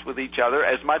honest with each other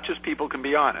as much as people can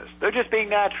be honest. They're just being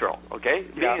natural, okay?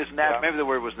 Maybe the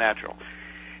word was natural.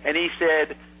 And he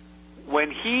said,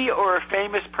 when he or a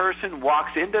famous person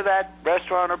walks into that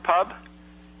restaurant or pub,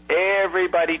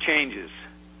 everybody changes.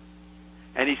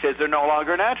 And he says they're no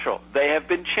longer natural. They have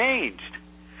been changed.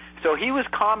 So he was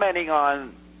commenting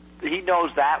on, he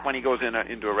knows that when he goes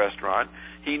into a restaurant.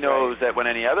 He knows that when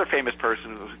any other famous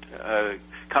person is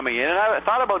coming in. And I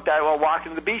thought about that while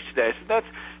walking to the beach today. I said,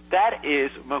 that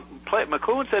is,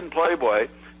 McLuhan said in Playboy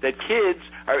that kids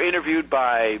are interviewed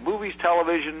by movies,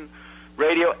 television,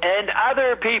 radio, and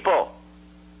other people.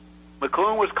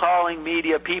 McLuhan was calling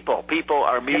media people. People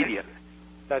are media.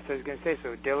 That's what I was going to say.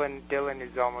 So Dylan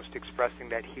is almost expressing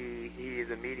that he is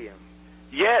a medium.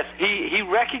 Yes, he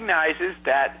recognizes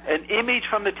that an image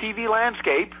from the TV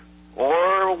landscape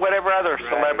or whatever other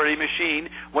celebrity machine,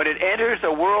 when it enters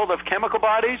a world of chemical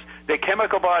bodies, the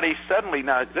chemical bodies suddenly,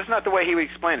 now, this is not the way he would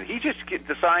explain it. He just,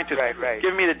 the scientist,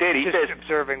 giving me the data. He says,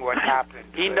 observing what happened.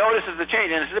 He notices the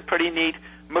change, and this is a pretty neat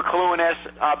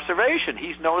McLuhan-esque observation.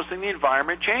 He's noticing the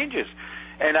environment changes.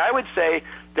 And I would say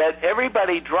that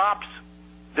everybody drops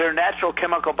their natural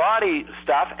chemical body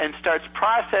stuff and starts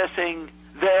processing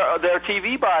their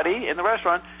TV body in the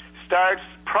restaurant, starts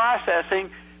processing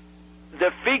the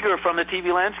figure from the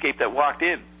TV landscape that walked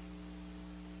in.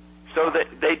 So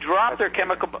they drop their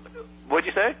chemical... What'd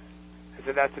you say? I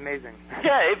said that's amazing.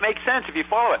 Yeah, it makes sense if you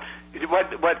follow it.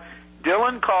 What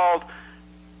Dylan called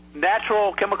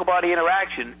natural chemical body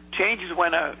interaction changes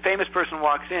when a famous person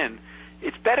walks in.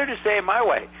 It's better to say it my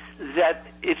way, that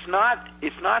it's not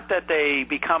that they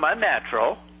become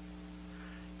unnatural,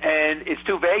 and it's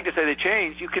too vague to say they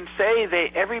change. You can say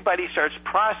everybody starts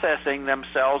processing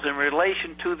themselves in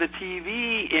relation to the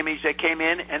TV image that came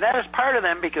in, and that is part of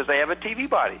them because they have a TV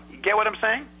body. You get what I'm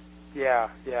saying? Yeah.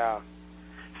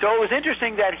 So it was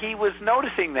interesting that he was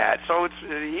noticing that. So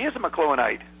he is a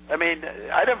McLuhanite. I mean,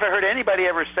 I've never heard anybody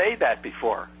ever say that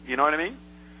before. You know what I mean?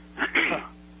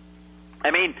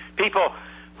 I mean, people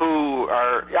who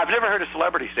are... I've never heard a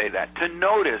celebrity say that. To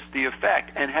notice the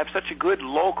effect and have such a good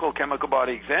local chemical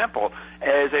body example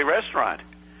as a restaurant.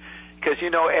 because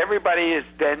everybody is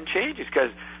then changes,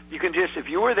 because you can just, if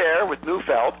you were there with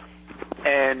Neufeld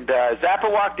and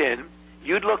Zappa walked in,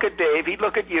 you'd look at Dave, he'd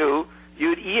look at you,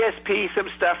 you'd ESP some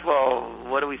stuff. Well,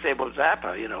 what do we say about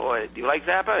Zappa? Do you like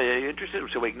Zappa? Are you interested?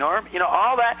 Should we ignore him?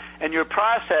 All that, and you're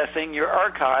processing your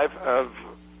archive of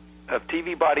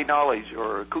TV body knowledge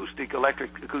or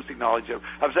electric acoustic knowledge of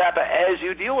Zappa as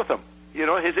you deal with him.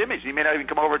 His image. He may not even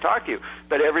come over and talk to you,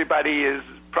 but everybody is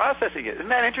processing it. Isn't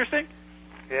that interesting?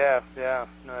 Yeah.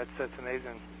 No, that's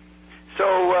amazing. So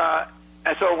I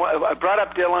brought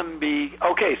up Dylan.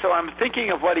 Okay, so I'm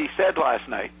thinking of what he said last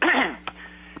night.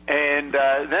 And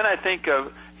then I think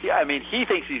of, he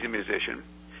thinks he's a musician.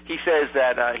 He says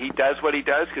that he does what he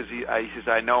does because he says,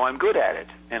 I know I'm good at it,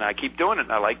 and I keep doing it,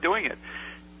 and I like doing it.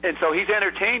 And so he's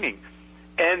entertaining.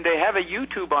 And they have a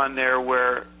YouTube on there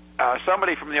where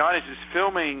somebody from the audience is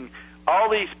filming all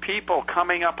these people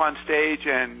coming up on stage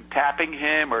and tapping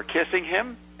him or kissing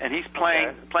him, and he's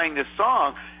playing this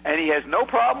song, and he has no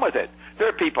problem with it. There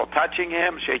are people touching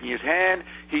him, shaking his hand.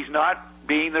 He's not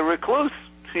being the recluse,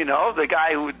 the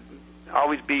guy who would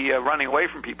always be running away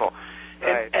from people.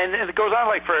 Right. And it goes on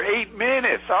like for 8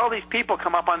 minutes. All these people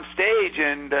come up on stage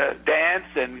and dance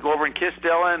and go over and kiss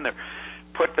Dylan, or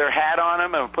put their hat on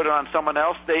him and put it on someone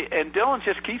else. And Dylan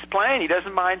just keeps playing. He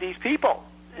doesn't mind these people,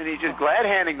 and he's just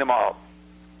glad-handing them all.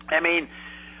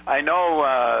 I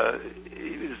know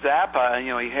Zappa,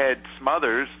 he had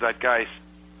Smothers, that guy,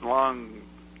 Long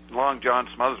John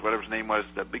Smothers, whatever his name was,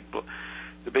 the big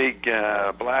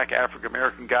black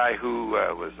African-American guy who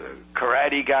was a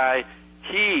karate guy.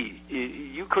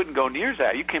 You couldn't go near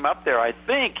that. You came up there, I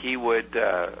think he would,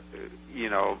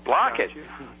 block it.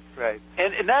 Right.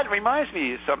 And that reminds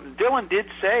me of something. Dylan did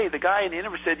say, the guy in the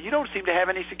interview said, you don't seem to have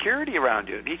any security around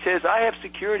you. And he says, I have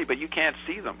security, but you can't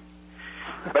see them.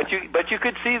 But you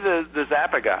could see the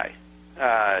Zappa guy.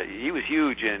 He was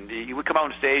huge, and he would come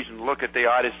out on stage and look at the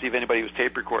audience, see if anybody was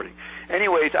tape recording.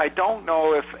 Anyways, I don't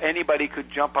know if anybody could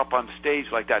jump up on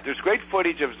stage like that. There's great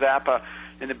footage of Zappa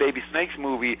in the Baby Snakes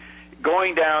movie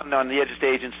going down on the edge of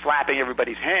stage and slapping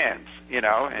everybody's hands,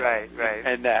 right.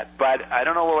 And that. But I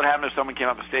don't know what would happen if someone came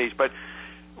up on stage. But,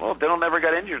 Dylan never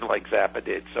got injured like Zappa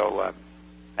did. So,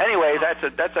 anyway,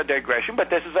 that's a digression. But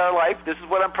this is our life. This is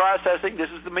what I'm processing.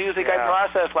 This is the music I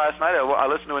processed last night. I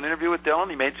listened to an interview with Dylan.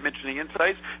 He made some interesting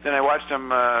insights. Then I watched him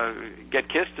get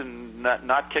kissed and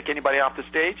not kick anybody off the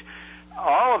stage.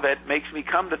 All of it makes me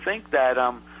come to think that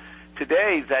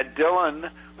today that Dylan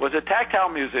was a tactile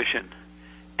musician.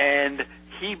 And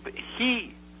he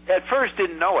at first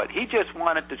didn't know it. He just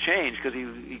wanted to change because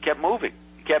he kept moving.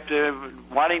 He kept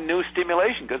wanting new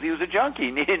stimulation because he was a junkie.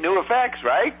 He needed new effects,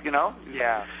 right?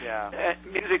 Yeah.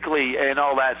 Musically and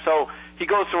all that. So he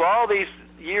goes through all these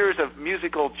years of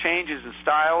musical changes and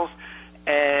styles,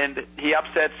 and he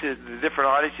upsets the different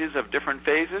audiences of different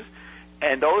phases.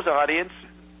 And those audience,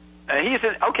 he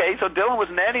said, okay, so Dylan was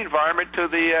in that environment to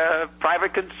the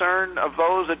private concern of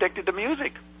those addicted to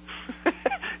music.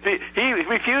 He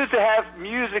refused to have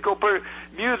musical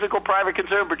private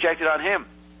concern projected on him.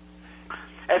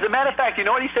 As a matter of fact, you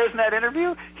know what he says in that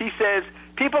interview? He says,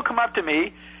 people come up to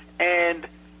me and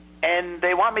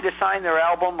they want me to sign their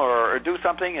album or do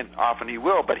something, and often he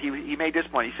will, but he made this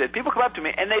point. He said, people come up to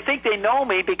me and they think they know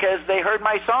me because they heard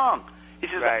my song. He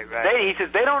says, right. He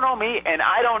says, they don't know me and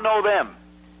I don't know them.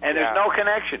 And there's no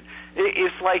connection.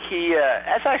 It's like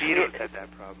that's actually... The Beatles had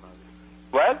that problem.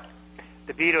 What?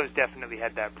 The Beatles definitely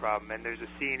had that problem, and there's a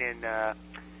scene in that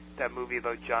movie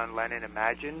about John Lennon,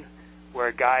 Imagine, where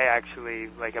a guy actually,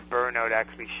 like a burnout,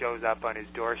 actually shows up on his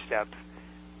doorstep,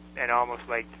 and almost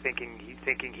like thinking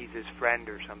he's his friend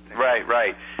or something.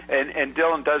 Right. And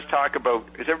Dylan does talk about.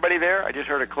 Is everybody there? I just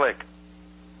heard a click.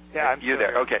 Yeah, you're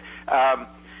there. Okay.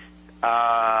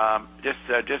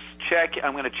 Just check.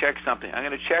 I'm going to check something. I'm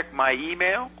going to check my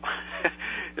email.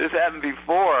 This happened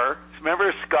before.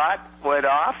 Remember Scott went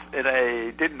off, and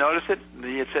I didn't notice it.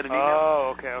 He had sent an email.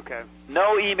 Oh, okay.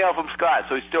 No email from Scott,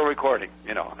 so he's still recording.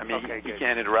 He Okay,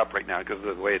 can't interrupt right now because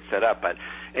of the way it's set up. But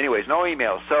anyways, no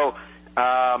email. So,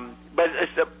 but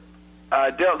it's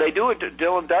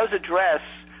Dylan does address.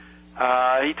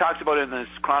 He talks about it in this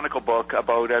Chronicle book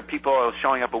about people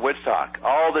showing up at Woodstock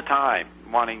all the time,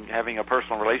 having a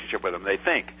personal relationship with him. They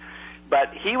think,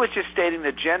 but he was just stating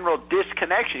the general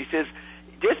disconnection. He says,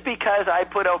 just because I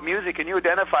put out music and you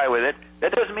identify with it,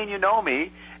 that doesn't mean you know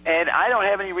me, and I don't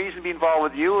have any reason to be involved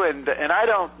with you, and I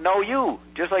don't know you.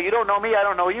 Just like you don't know me, I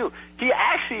don't know you. He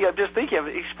actually, I'm just thinking of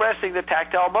expressing the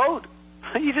tactile mode.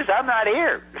 He says, I'm not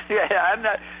here. I'm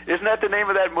not. Isn't that the name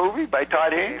of that movie by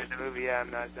Todd Haynes? The movie,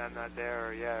 I'm not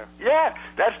there. Yeah. Yeah,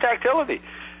 that's tactility.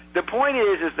 The point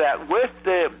is that with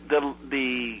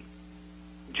the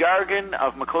jargon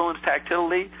of McLuhan's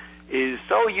tactility is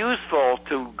so useful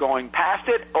to going past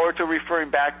it or to referring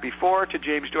back before to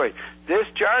James Joyce. This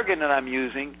jargon that I'm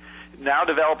using, now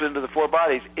developed into the four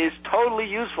bodies, is totally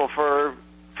useful for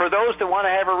those that want to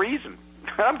have a reason.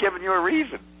 I'm giving you a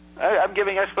reason. I'm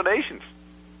giving explanations.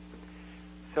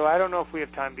 So I don't know if we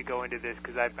have time to go into this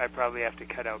because I probably have to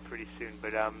cut out pretty soon.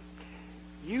 But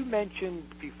you mentioned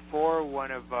before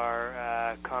one of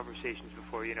our conversations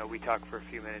before, we talked for a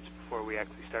few minutes before we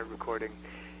actually start recording,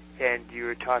 and you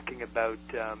were talking about,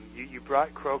 you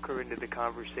brought Croker into the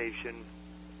conversation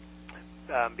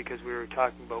because we were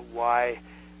talking about why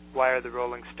are the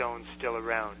Rolling Stones still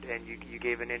around, and you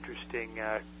gave an interesting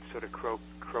sort of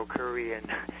Crokerian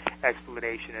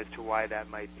explanation as to why that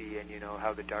might be, and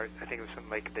how the dark, I think it was something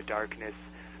like the darkness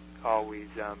always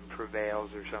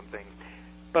prevails or something.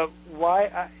 But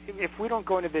why, if we don't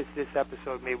go into this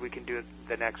episode, maybe we can do it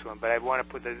the next one, but I want to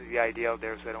put the idea out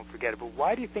there so I don't forget it. But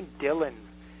why do you think Dylan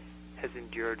has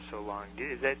endured so long?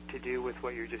 Is that to do with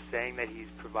what you're just saying, that he's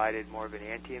provided more of an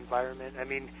anti-environment? I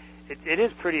mean, it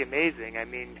is pretty amazing. I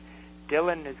mean,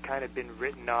 Dylan has kind of been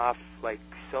written off like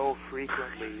so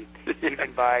frequently,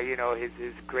 even by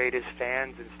his greatest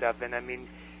fans and stuff. And I mean,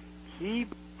 he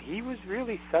was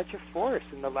really such a force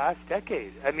in the last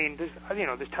decade. I mean, there's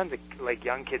tons of like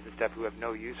young kids and stuff who have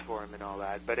no use for him and all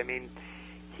that. But I mean,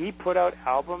 he put out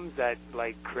albums that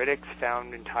like critics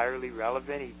found entirely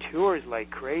relevant. He tours like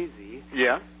crazy.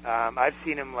 Yeah. I've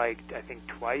seen him like I think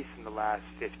twice in the last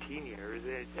 15 years,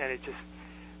 and it just.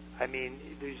 I mean,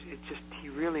 he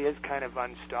really is kind of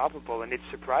unstoppable, and it's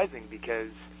surprising because,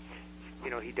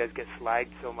 he does get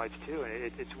slagged so much too,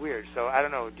 and it's weird. So I don't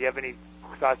know. Do you have any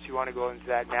thoughts you want to go into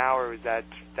that now, or is that's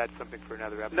something for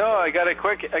another episode? No, I got a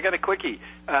quickie.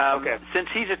 Okay. Since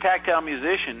he's a tactile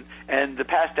musician, and the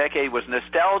past decade was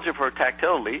nostalgia for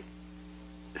tactility,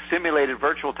 simulated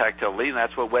virtual tactility, and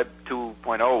that's what Web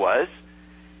 2.0 was.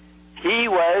 He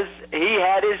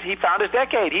found his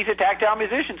decade. He's a tactile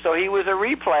musician, so he was a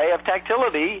replay of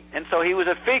tactility, and so he was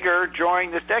a figure during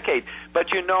this decade. But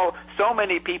so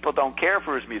many people don't care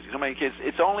for his music. So many kids,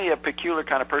 it's only a peculiar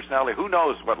kind of personality. Who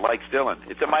knows what likes Dylan?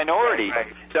 It's a minority. Right.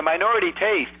 It's a minority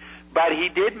taste. But he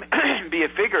did be a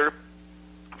figure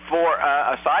for,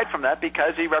 aside from that,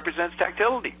 because he represents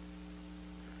tactility.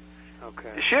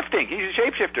 Okay. Shifting. He's a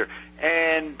shapeshifter.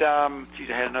 And, I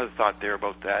had another thought there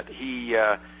about that. He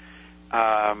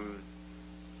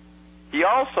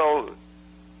also,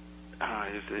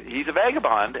 he's a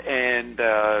vagabond, and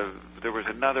there was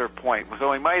another point.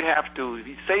 So he might have to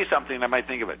say something, I might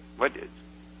think of it. What?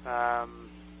 Are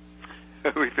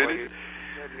we finished?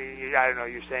 I don't know.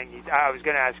 You're saying I was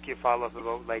going to ask you a follow-up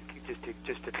about, like,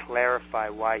 just to clarify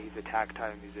why he's a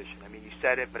tactile musician. I mean, you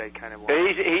said it, but I kind of want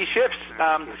he shifts.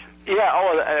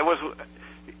 It was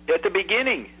at the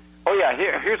beginning. Oh, yeah,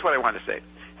 here's what I want to say.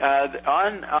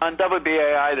 On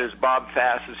WBAI, there's Bob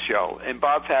Fass's show, and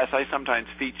Bob Fass, I sometimes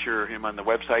feature him on the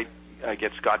website. I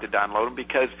get Scott to download him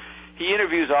because he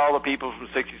interviews all the people from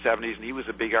the 60s, 70s, and he was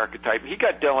a big archetype. He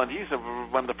got Dylan. He's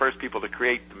one of the first people to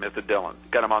create the myth of Dylan.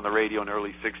 Got him on the radio in the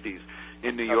early 60s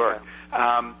in New York.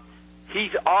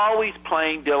 He's always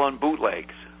playing Dylan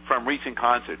bootlegs from recent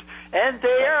concerts, and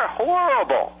they are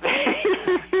horrible.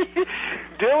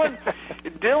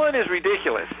 Dylan is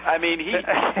ridiculous. I mean,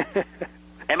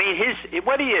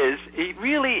 what he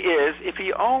really is. If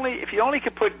he only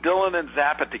could put Dylan and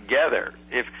Zappa together.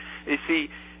 If you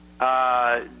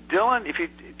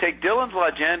take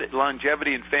Dylan's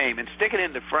longevity and fame and stick it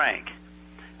into Frank,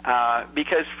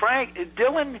 because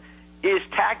Dylan is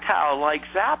tactile like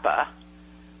Zappa,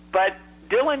 but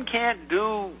Dylan can't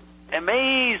do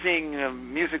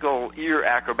amazing musical ear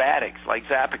acrobatics like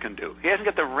Zappa can do. He hasn't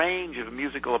got the range of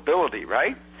musical ability,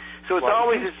 right? So it's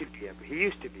always he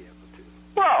used to be able to.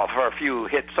 Well, for a few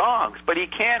hit songs, but he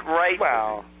can't write.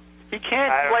 Well, he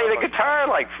can't play the guitar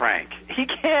like Frank. He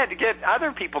can't get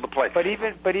other people to play. But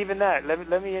even that,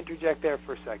 let me interject there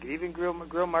for a second. Even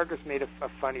Grill Marcus made a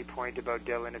funny point about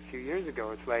Dylan a few years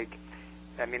ago. It's like,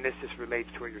 I mean, this just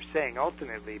relates to what you're saying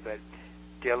ultimately, but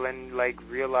Dylan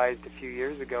realized a few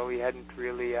years ago he hadn't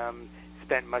really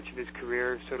spent much of his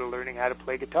career sort of learning how to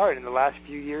play guitar. And in the last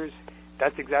few years,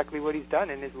 that's exactly what he's done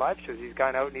in his live shows. He's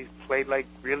gone out and he's played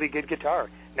really good guitar.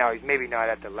 Now he's maybe not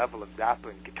at the level of Zappa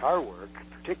in guitar work,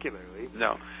 particularly.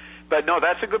 No, but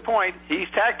that's a good point. He's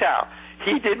tactile.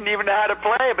 He didn't even know how to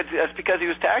play, but that's because he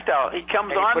was tactile. He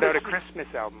comes on. He put out a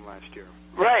Christmas album last year.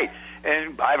 Right.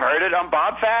 And I've heard it on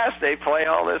Bob Fass. They play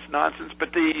all this nonsense.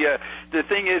 But the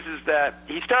thing is that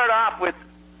he started off with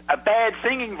a bad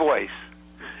singing voice.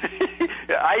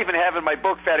 I even have in my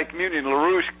book, Phatic Communion,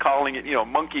 LaRouche calling it,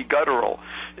 monkey guttural.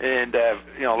 and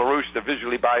LaRouche's a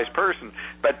visually biased person.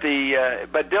 But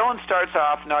Dylan starts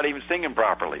off not even singing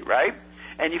properly, right?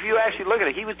 And if you actually look at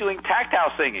it, he was doing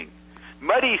tactile singing,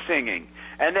 muddy singing,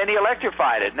 and then he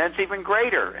electrified it, and then it's even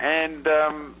greater. And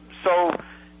so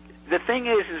the thing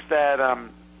is that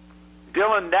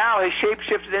Dylan now has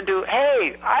shape-shifted into,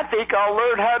 hey, I think I'll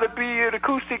learn how to be an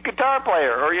acoustic guitar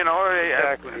player, or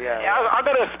exactly, yeah. I'm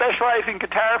going to specialize in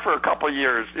guitar for a couple of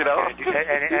years, And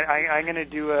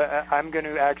I'm going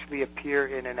to actually appear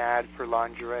in an ad for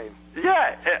lingerie.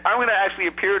 Yeah, I'm going to actually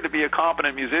appear to be a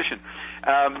competent musician.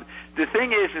 The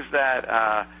thing is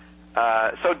that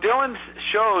so Dylan's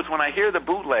shows, when I hear the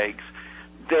bootlegs,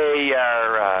 they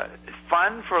are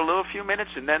fun for a little few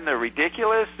minutes, and then they're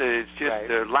ridiculous. It's just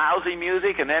lousy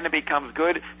music, and then it becomes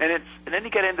good, and then you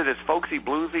get into this folksy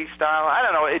bluesy style. I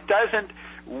don't know. It doesn't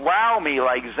wow me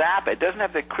like Zappa. It doesn't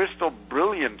have the crystal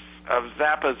brilliance of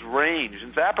Zappa's range,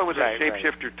 and Zappa was a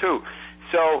shapeshifter too.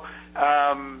 So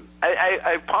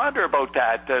I ponder about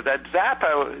that. That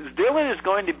Dylan is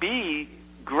going to be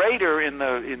greater in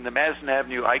the Madison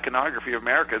Avenue iconography of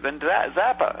America than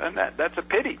Zappa, and that's a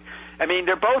pity. I mean,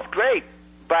 they're both great,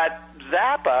 but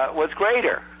Zappa was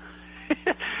greater.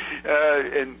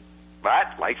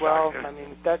 Well, I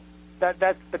mean but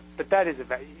that is a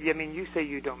value. I mean, you say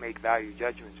you don't make value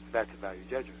judgments, but that's a value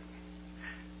judgment.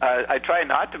 I try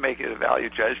not to make it a value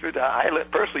judgment. I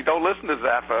personally don't listen to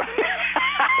Zappa.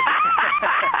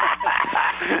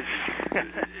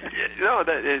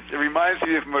 It reminds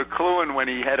me of McLuhan when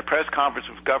he had a press conference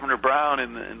with Governor Brown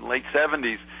in the late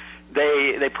 70s.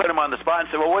 They put him on the spot and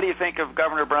said, well, what do you think of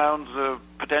Governor Brown's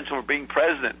potential for being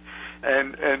president?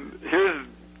 And here's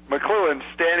McLuhan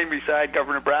standing beside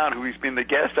Governor Brown, who he's been the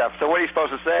guest of. So what are you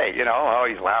supposed to say? Oh,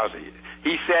 he's lousy.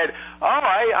 He said,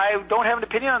 I don't have an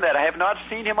opinion on that. I have not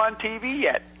seen him on TV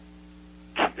yet.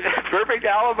 Perfect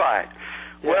alibi.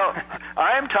 Yeah. Well,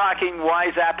 I'm talking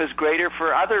why Zappa's greater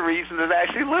for other reasons than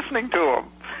actually listening to him.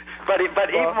 But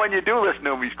even when you do listen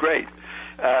to him, he's great.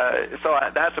 So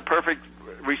that's a perfect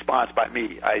response by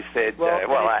me. I said,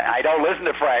 I don't listen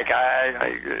to Frank.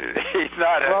 He's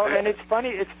not. Well, and it's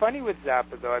funny with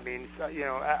Zappa, though. I mean,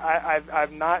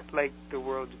 I'm not like the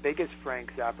world's biggest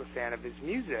Frank Zappa fan of his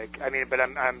music. I mean, but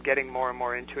I'm getting more and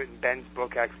more into it. And Ben's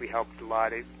book actually helped a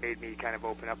lot. It made me kind of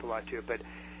open up a lot to it. But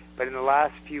in the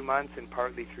last few months, and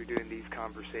partly through doing these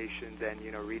conversations and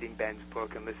reading Ben's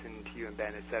book and listening to you and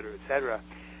Ben, et cetera,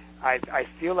 I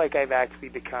feel like I've actually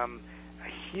become a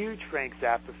huge Frank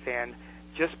Zappa fan.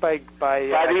 Just by the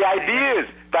ideas,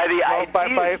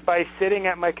 by sitting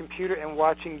at my computer and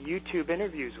watching YouTube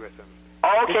interviews with him.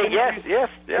 Okay, yes.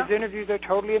 His interviews are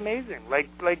totally amazing.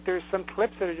 Like there's some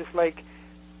clips that are just like,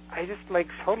 I just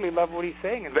totally love what he's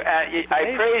saying. And I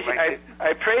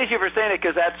praise you for saying it,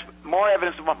 because that's more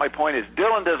evidence of what my point is.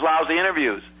 Dylan does lousy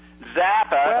interviews.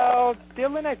 Zappa. Well,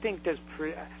 Dylan, I think does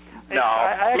pretty. No,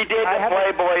 he did the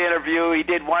Playboy interview. He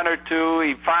did one or two.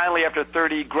 He finally, after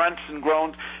 30 grunts and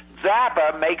groans.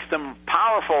 Zappa makes them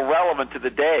powerful, relevant to the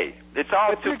day. It's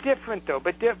all. But they're different, though.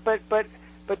 But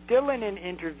Dylan in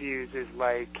interviews is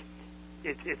like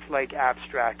it's like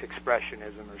abstract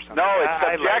expressionism or something. No, it's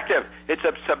subjective. It's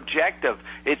subjective.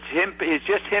 It's him. It's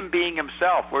just him being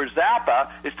himself. Whereas Zappa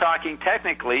is talking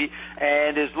technically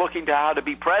and is looking to how to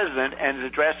be president and is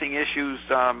addressing issues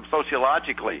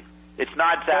sociologically. It's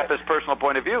not Zappa's personal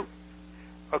point of view.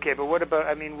 Okay, but what about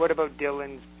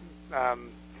Dylan's?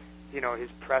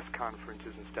 His press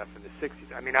conferences and stuff in the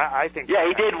 60s. I mean, I think... Yeah,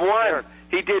 he did one.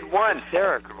 He did one.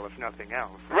 Hysterical, if nothing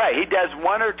else. Right, he does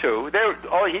one or two.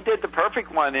 He did the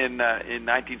perfect one in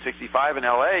 1965 in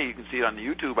L.A. You can see it on the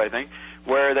YouTube, I think,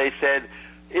 where they said,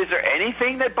 is there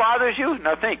anything that bothers you?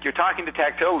 Now think, you're talking to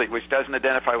tactility, which doesn't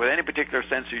identify with any particular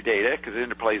sensory data, because it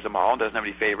interplays them all and doesn't have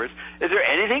any favorites. Is there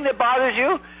anything that bothers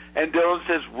you? And Dylan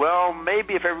says, well,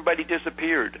 maybe if everybody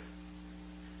disappeared.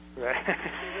 Right.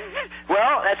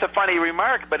 Well, that's a funny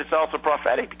remark, but it's also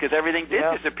prophetic, because everything did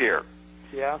disappear.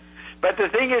 Yeah. But the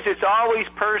thing is, it's always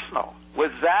personal.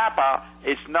 With Zappa,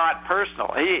 it's not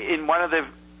personal. In one of the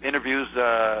interviews,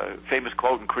 famous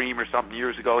quote in Cream or something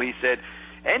years ago, he said,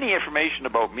 any information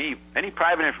about me, any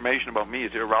private information about me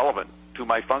is irrelevant to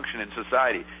my function in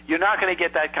society. You're not going to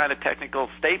get that kind of technical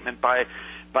statement by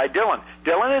Dylan.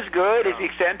 Dylan is good, he's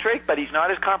eccentric, but he's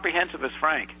not as comprehensive as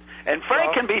Frank. And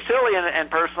Frank can be silly and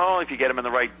personal if you get him in the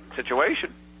right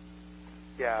situation.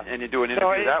 Yeah. And you do an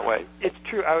interview that way. It's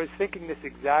true. I was thinking this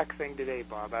exact thing today,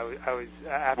 Bob.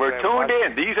 We're tuned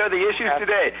in. These are the issues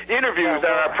today. Interviews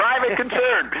are a private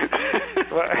concern.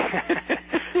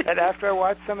 And after I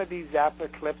watched some of these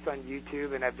Zappa clips on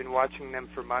YouTube, and I've been watching them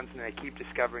for months, and I keep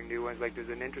discovering new ones. Like there's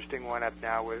an interesting one up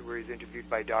now where he's interviewed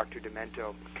by Dr.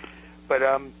 Demento.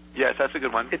 But yes, that's a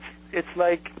good one. It's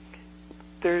like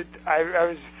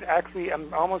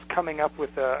I'm almost coming up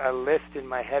with a list in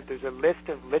my head. There's a list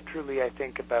of literally, I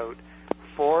think, about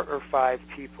 4 or 5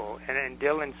 people, and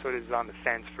Dylan sort of is on the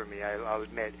fence for me, I'll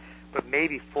admit, but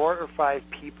maybe 4 or 5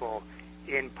 people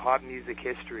in pop music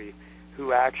history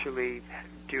who actually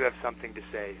do have something to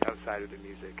say outside of the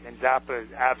music. And Zappa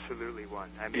is absolutely one.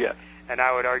 I mean, yeah. And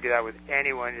I would argue that with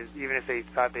anyone, even if they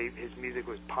thought his music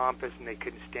was pompous and they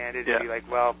couldn't stand it, it'd be like,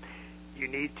 well, you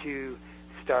need to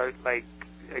start, like,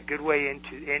 a good way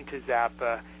into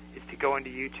Zappa is to go into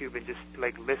YouTube and just,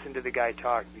 like, listen to the guy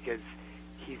talk, because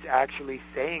he's actually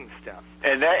saying stuff.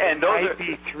 And those might might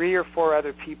be 3 or 4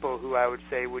 other people who I would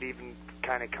say would even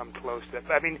kind of come close to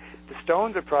that. I mean, the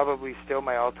Stones are probably still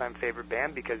my all-time favorite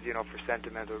band because, for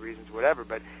sentimental reasons, whatever,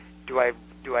 but do I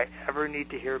ever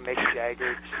need to hear Mick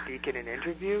Jagger speak in an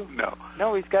interview? No.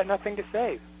 No, he's got nothing to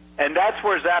say. And that's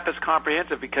where Zappa's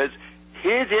comprehensive, because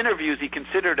his interviews he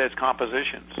considered as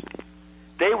compositions.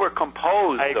 They were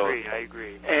composed, I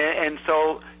agree. And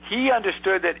so he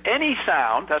understood that any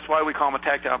sound, that's why we call him a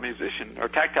tactile musician, or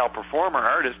tactile performer,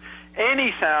 artist,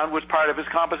 any sound was part of his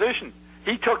composition.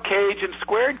 He took Cage and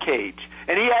squared Cage,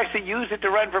 and he actually used it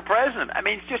to run for president. I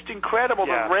mean, it's just incredible,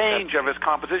 the range of his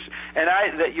composition. And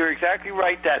that you're exactly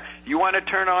right that you want to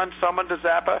turn on someone to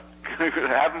Zappa,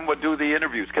 have them do the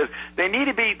interviews, because they need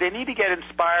to get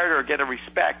inspired or get a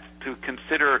respect to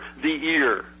consider the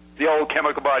ear, the old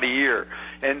chemical body ear.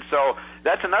 And so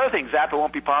that's another thing. Zappa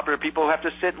won't be popular. People have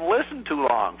to sit and listen too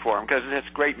long for him because it's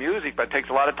great music, but it takes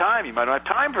a lot of time. You might not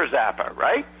have time for Zappa,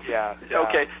 right? Yeah.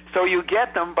 Okay. So you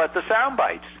get them, but the sound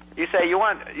bites. You say you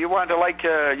want to like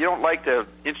you don't like the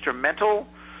instrumental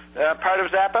part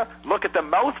of Zappa. Look at the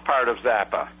mouth part of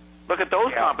Zappa. Look at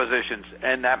those compositions,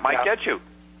 and that might get you.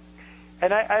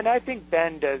 And I think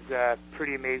Ben does a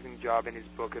pretty amazing job in his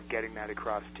book of getting that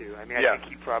across too. I mean, I think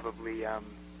he probably.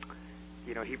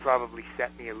 He probably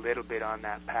set me a little bit on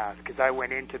that path, because I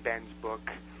went into Ben's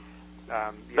book.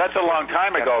 That's a long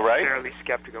time ago, right? Fairly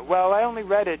skeptical. Well, I only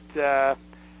read it.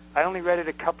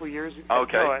 A couple years ago.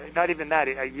 Okay. No, not even that.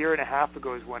 A year and a half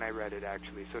ago is when I read it,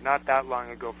 actually. So not that long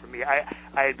ago for me. I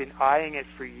had been eyeing it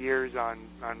for years on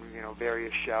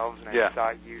various shelves, and I saw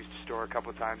it used store a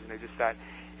couple times, and I just thought,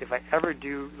 if I ever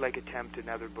do attempt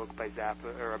another book by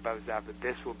Zappa or about Zappa,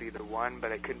 this will be the one.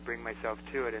 But I couldn't bring myself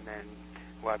to it, and then.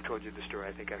 Well, I've told you the story.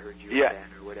 I think I heard you or Ben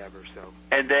or whatever. So.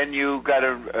 And then you got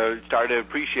to start to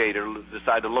appreciate or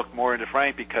decide to look more into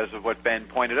Frank because of what Ben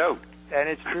pointed out. And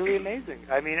it's truly amazing.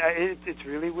 I mean, it's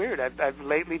really weird. I've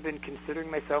lately been considering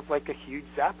myself like a huge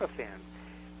Zappa fan.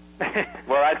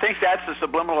 Well, I think that's the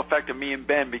subliminal effect of me and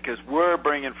Ben, because we're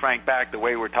bringing Frank back the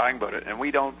way we're talking about it. And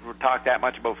we don't talk that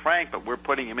much about Frank, but we're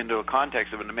putting him into a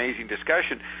context of an amazing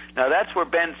discussion. Now, that's where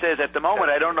Ben says, at the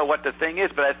moment, I don't know what the thing is,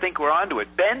 but I think we're onto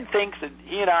it. Ben thinks that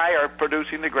he and I are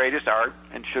producing the greatest art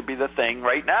and should be the thing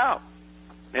right now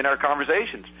in our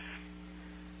conversations.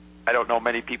 I don't know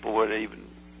many people would even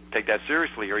take that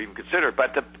seriously or even consider it.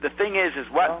 But the thing is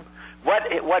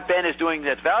what Ben is doing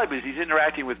that's valuable is he's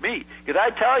interacting with me. Because I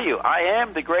tell you, I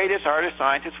am the greatest artist,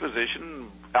 scientist,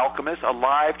 physician, alchemist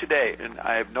alive today, and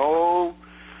I have no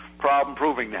problem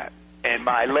proving that. And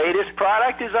my latest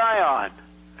product is Ion,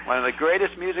 one of the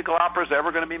greatest musical operas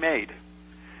ever going to be made.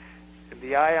 And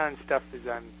the Ion stuff is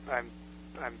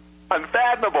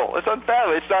unfathomable. It's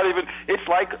unfathomable. It's not even. It's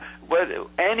like with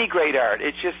any great art.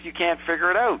 It's just you can't figure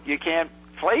it out. You can't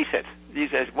place it. He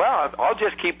says, well, I'll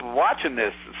just keep watching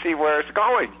this, see where it's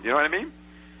going. You know what I mean?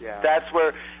 Yeah. That's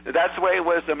the way it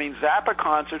was. I mean, Zappa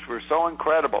concerts were so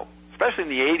incredible, especially in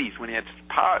the 80s when he had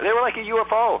power. They were like a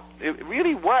UFO. It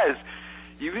really was.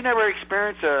 You've never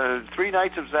experienced 3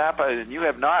 nights of Zappa, and you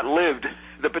have not lived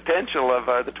the potential of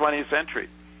the 20th century.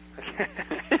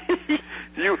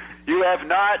 You have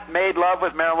not made love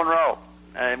with Marilyn Monroe.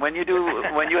 And when you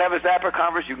have a Zappa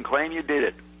conference, you can claim you did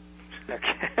it.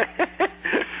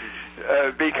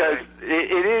 Because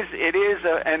it is,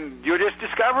 and you're just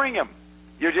discovering him.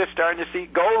 You're just starting to see.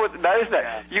 Go with that, isn't it?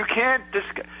 Yeah. You can't.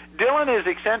 Dylan is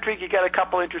eccentric. You got a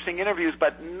couple interesting interviews,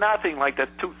 but nothing like the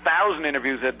 2,000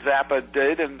 interviews that Zappa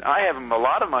did. And I have them, a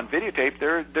lot of them on videotape.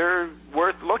 They're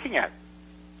worth looking at.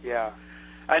 Yeah.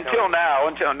 Until now,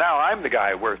 I'm the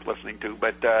guy worth listening to.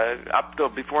 But up till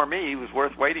before me, he was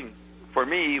worth waiting for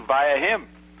me via him.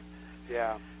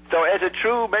 Yeah. So as a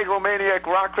true megalomaniac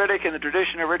rock critic in the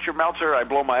tradition of Richard Meltzer, I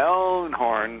blow my own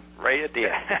horn right at the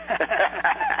end.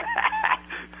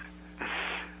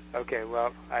 Okay,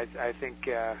 well, I think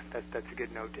that's a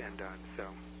good note to end on. So.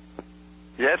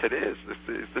 Yes, it is.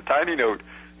 It's the tiny note.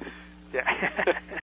 Yeah.